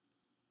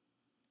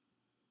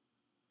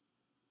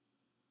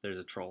there's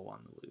a troll on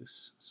the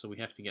loose, so we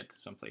have to get to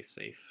someplace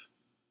safe.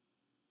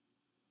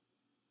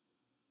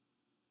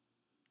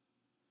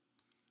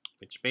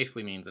 Which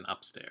basically means an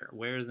upstair.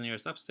 Where is the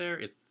nearest upstair?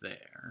 It's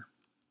there.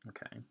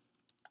 Okay.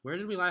 Where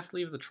did we last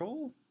leave the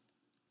troll?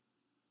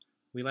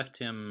 We left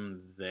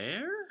him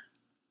there?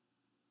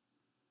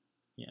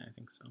 Yeah, I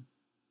think so.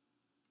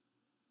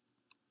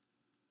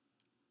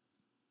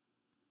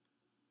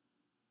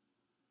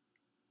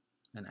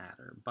 An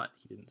adder, but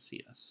he didn't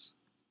see us.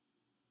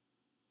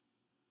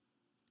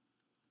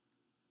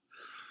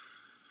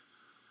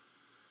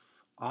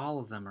 All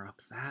of them are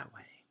up that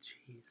way.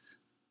 Jeez.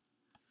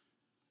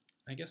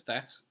 I guess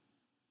that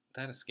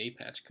escape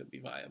hatch could be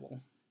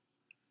viable.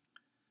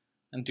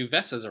 And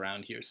Duvessa's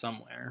around here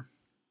somewhere.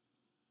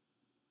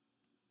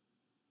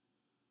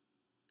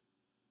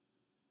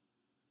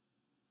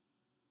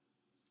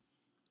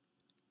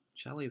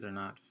 Shellies are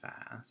not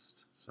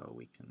fast, so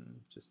we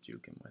can just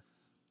juke him with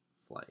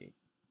flight.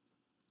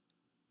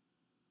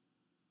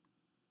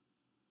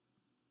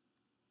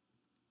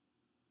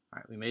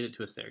 Alright, we made it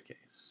to a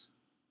staircase.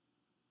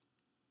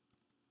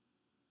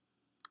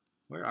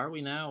 Where are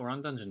we now? We're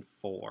on dungeon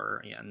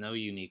 4. Yeah, no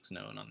uniques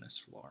known on this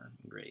floor.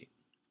 Great.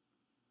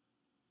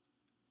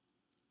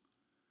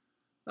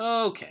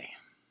 Okay.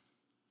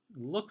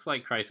 Looks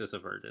like crisis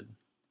averted.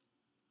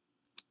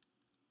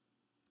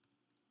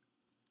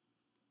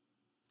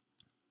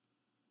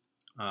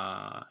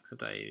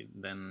 Except I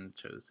then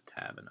chose to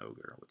tab an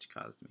ogre, which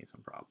caused me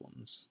some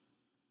problems.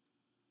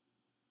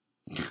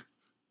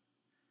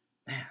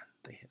 Man,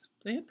 they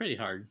hit pretty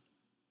hard.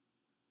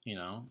 You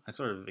know, I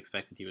sort of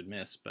expected he would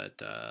miss, but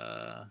you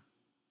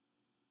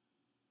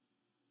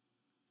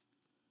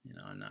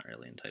know, I'm not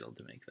really entitled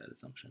to make that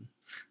assumption.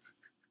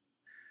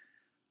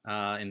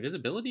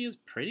 Invisibility is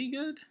pretty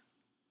good.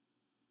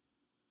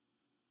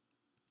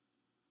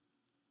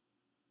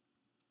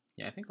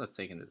 Yeah, I think let's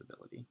take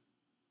invisibility.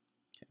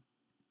 Okay.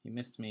 He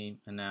missed me,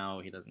 and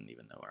now he doesn't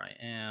even know where I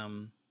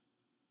am.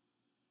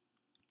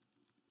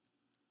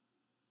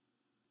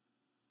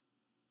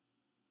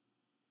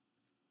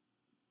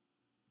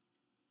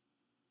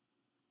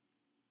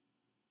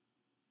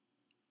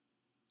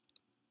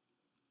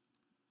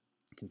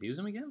 Confuse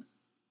him again?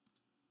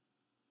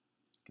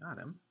 Got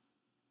him.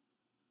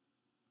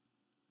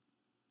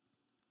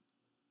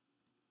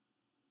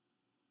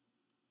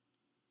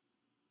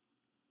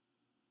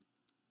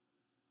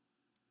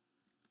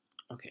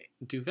 Okay,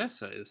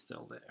 Duvessa is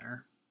still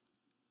there.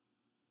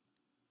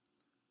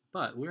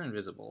 But we're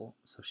invisible,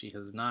 so she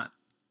has not...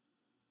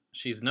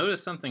 She's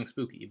noticed something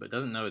spooky, but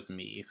doesn't know it's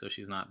me, so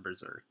she's not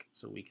berserk,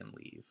 so we can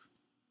leave.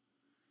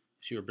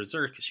 If she were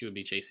berserk, she would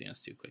be chasing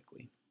us too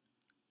quickly.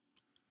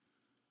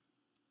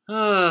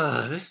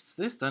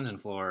 This dungeon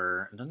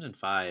floor, Dungeon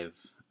 5,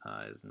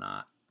 is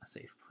not a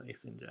safe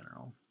place in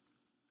general.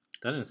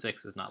 Dungeon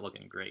 6 is not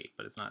looking great,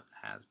 but it's not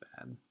as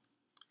bad.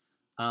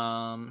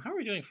 How are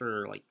we doing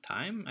for, like,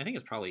 time? I think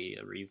it's probably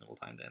a reasonable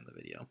time to end the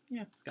video.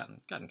 Yeah, it's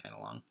gotten kind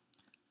of long.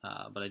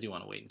 But I do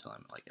want to wait until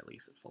I'm, like, at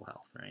least at full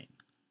health, right?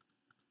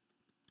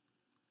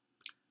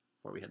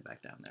 Before we head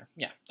back down there.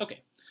 Yeah,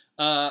 okay.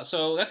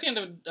 So that's the end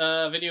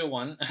of video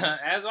 1.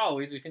 As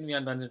always, we seem to be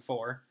on Dungeon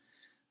 4.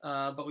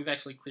 But we've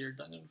actually cleared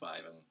Dungeon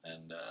 5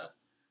 and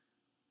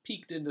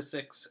peeked into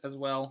 6 as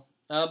well.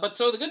 But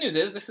so the good news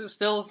is, this is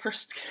still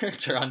first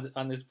character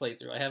on this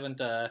playthrough. I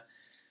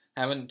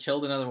haven't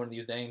killed another one of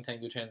these dang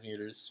Tengu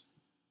transmuters.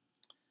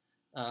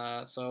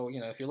 So,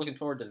 you know, if you're looking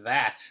forward to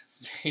that,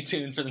 stay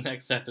tuned for the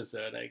next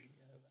episode.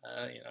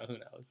 You know, who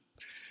knows.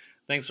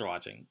 Thanks for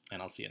watching,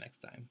 and I'll see you next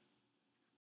time.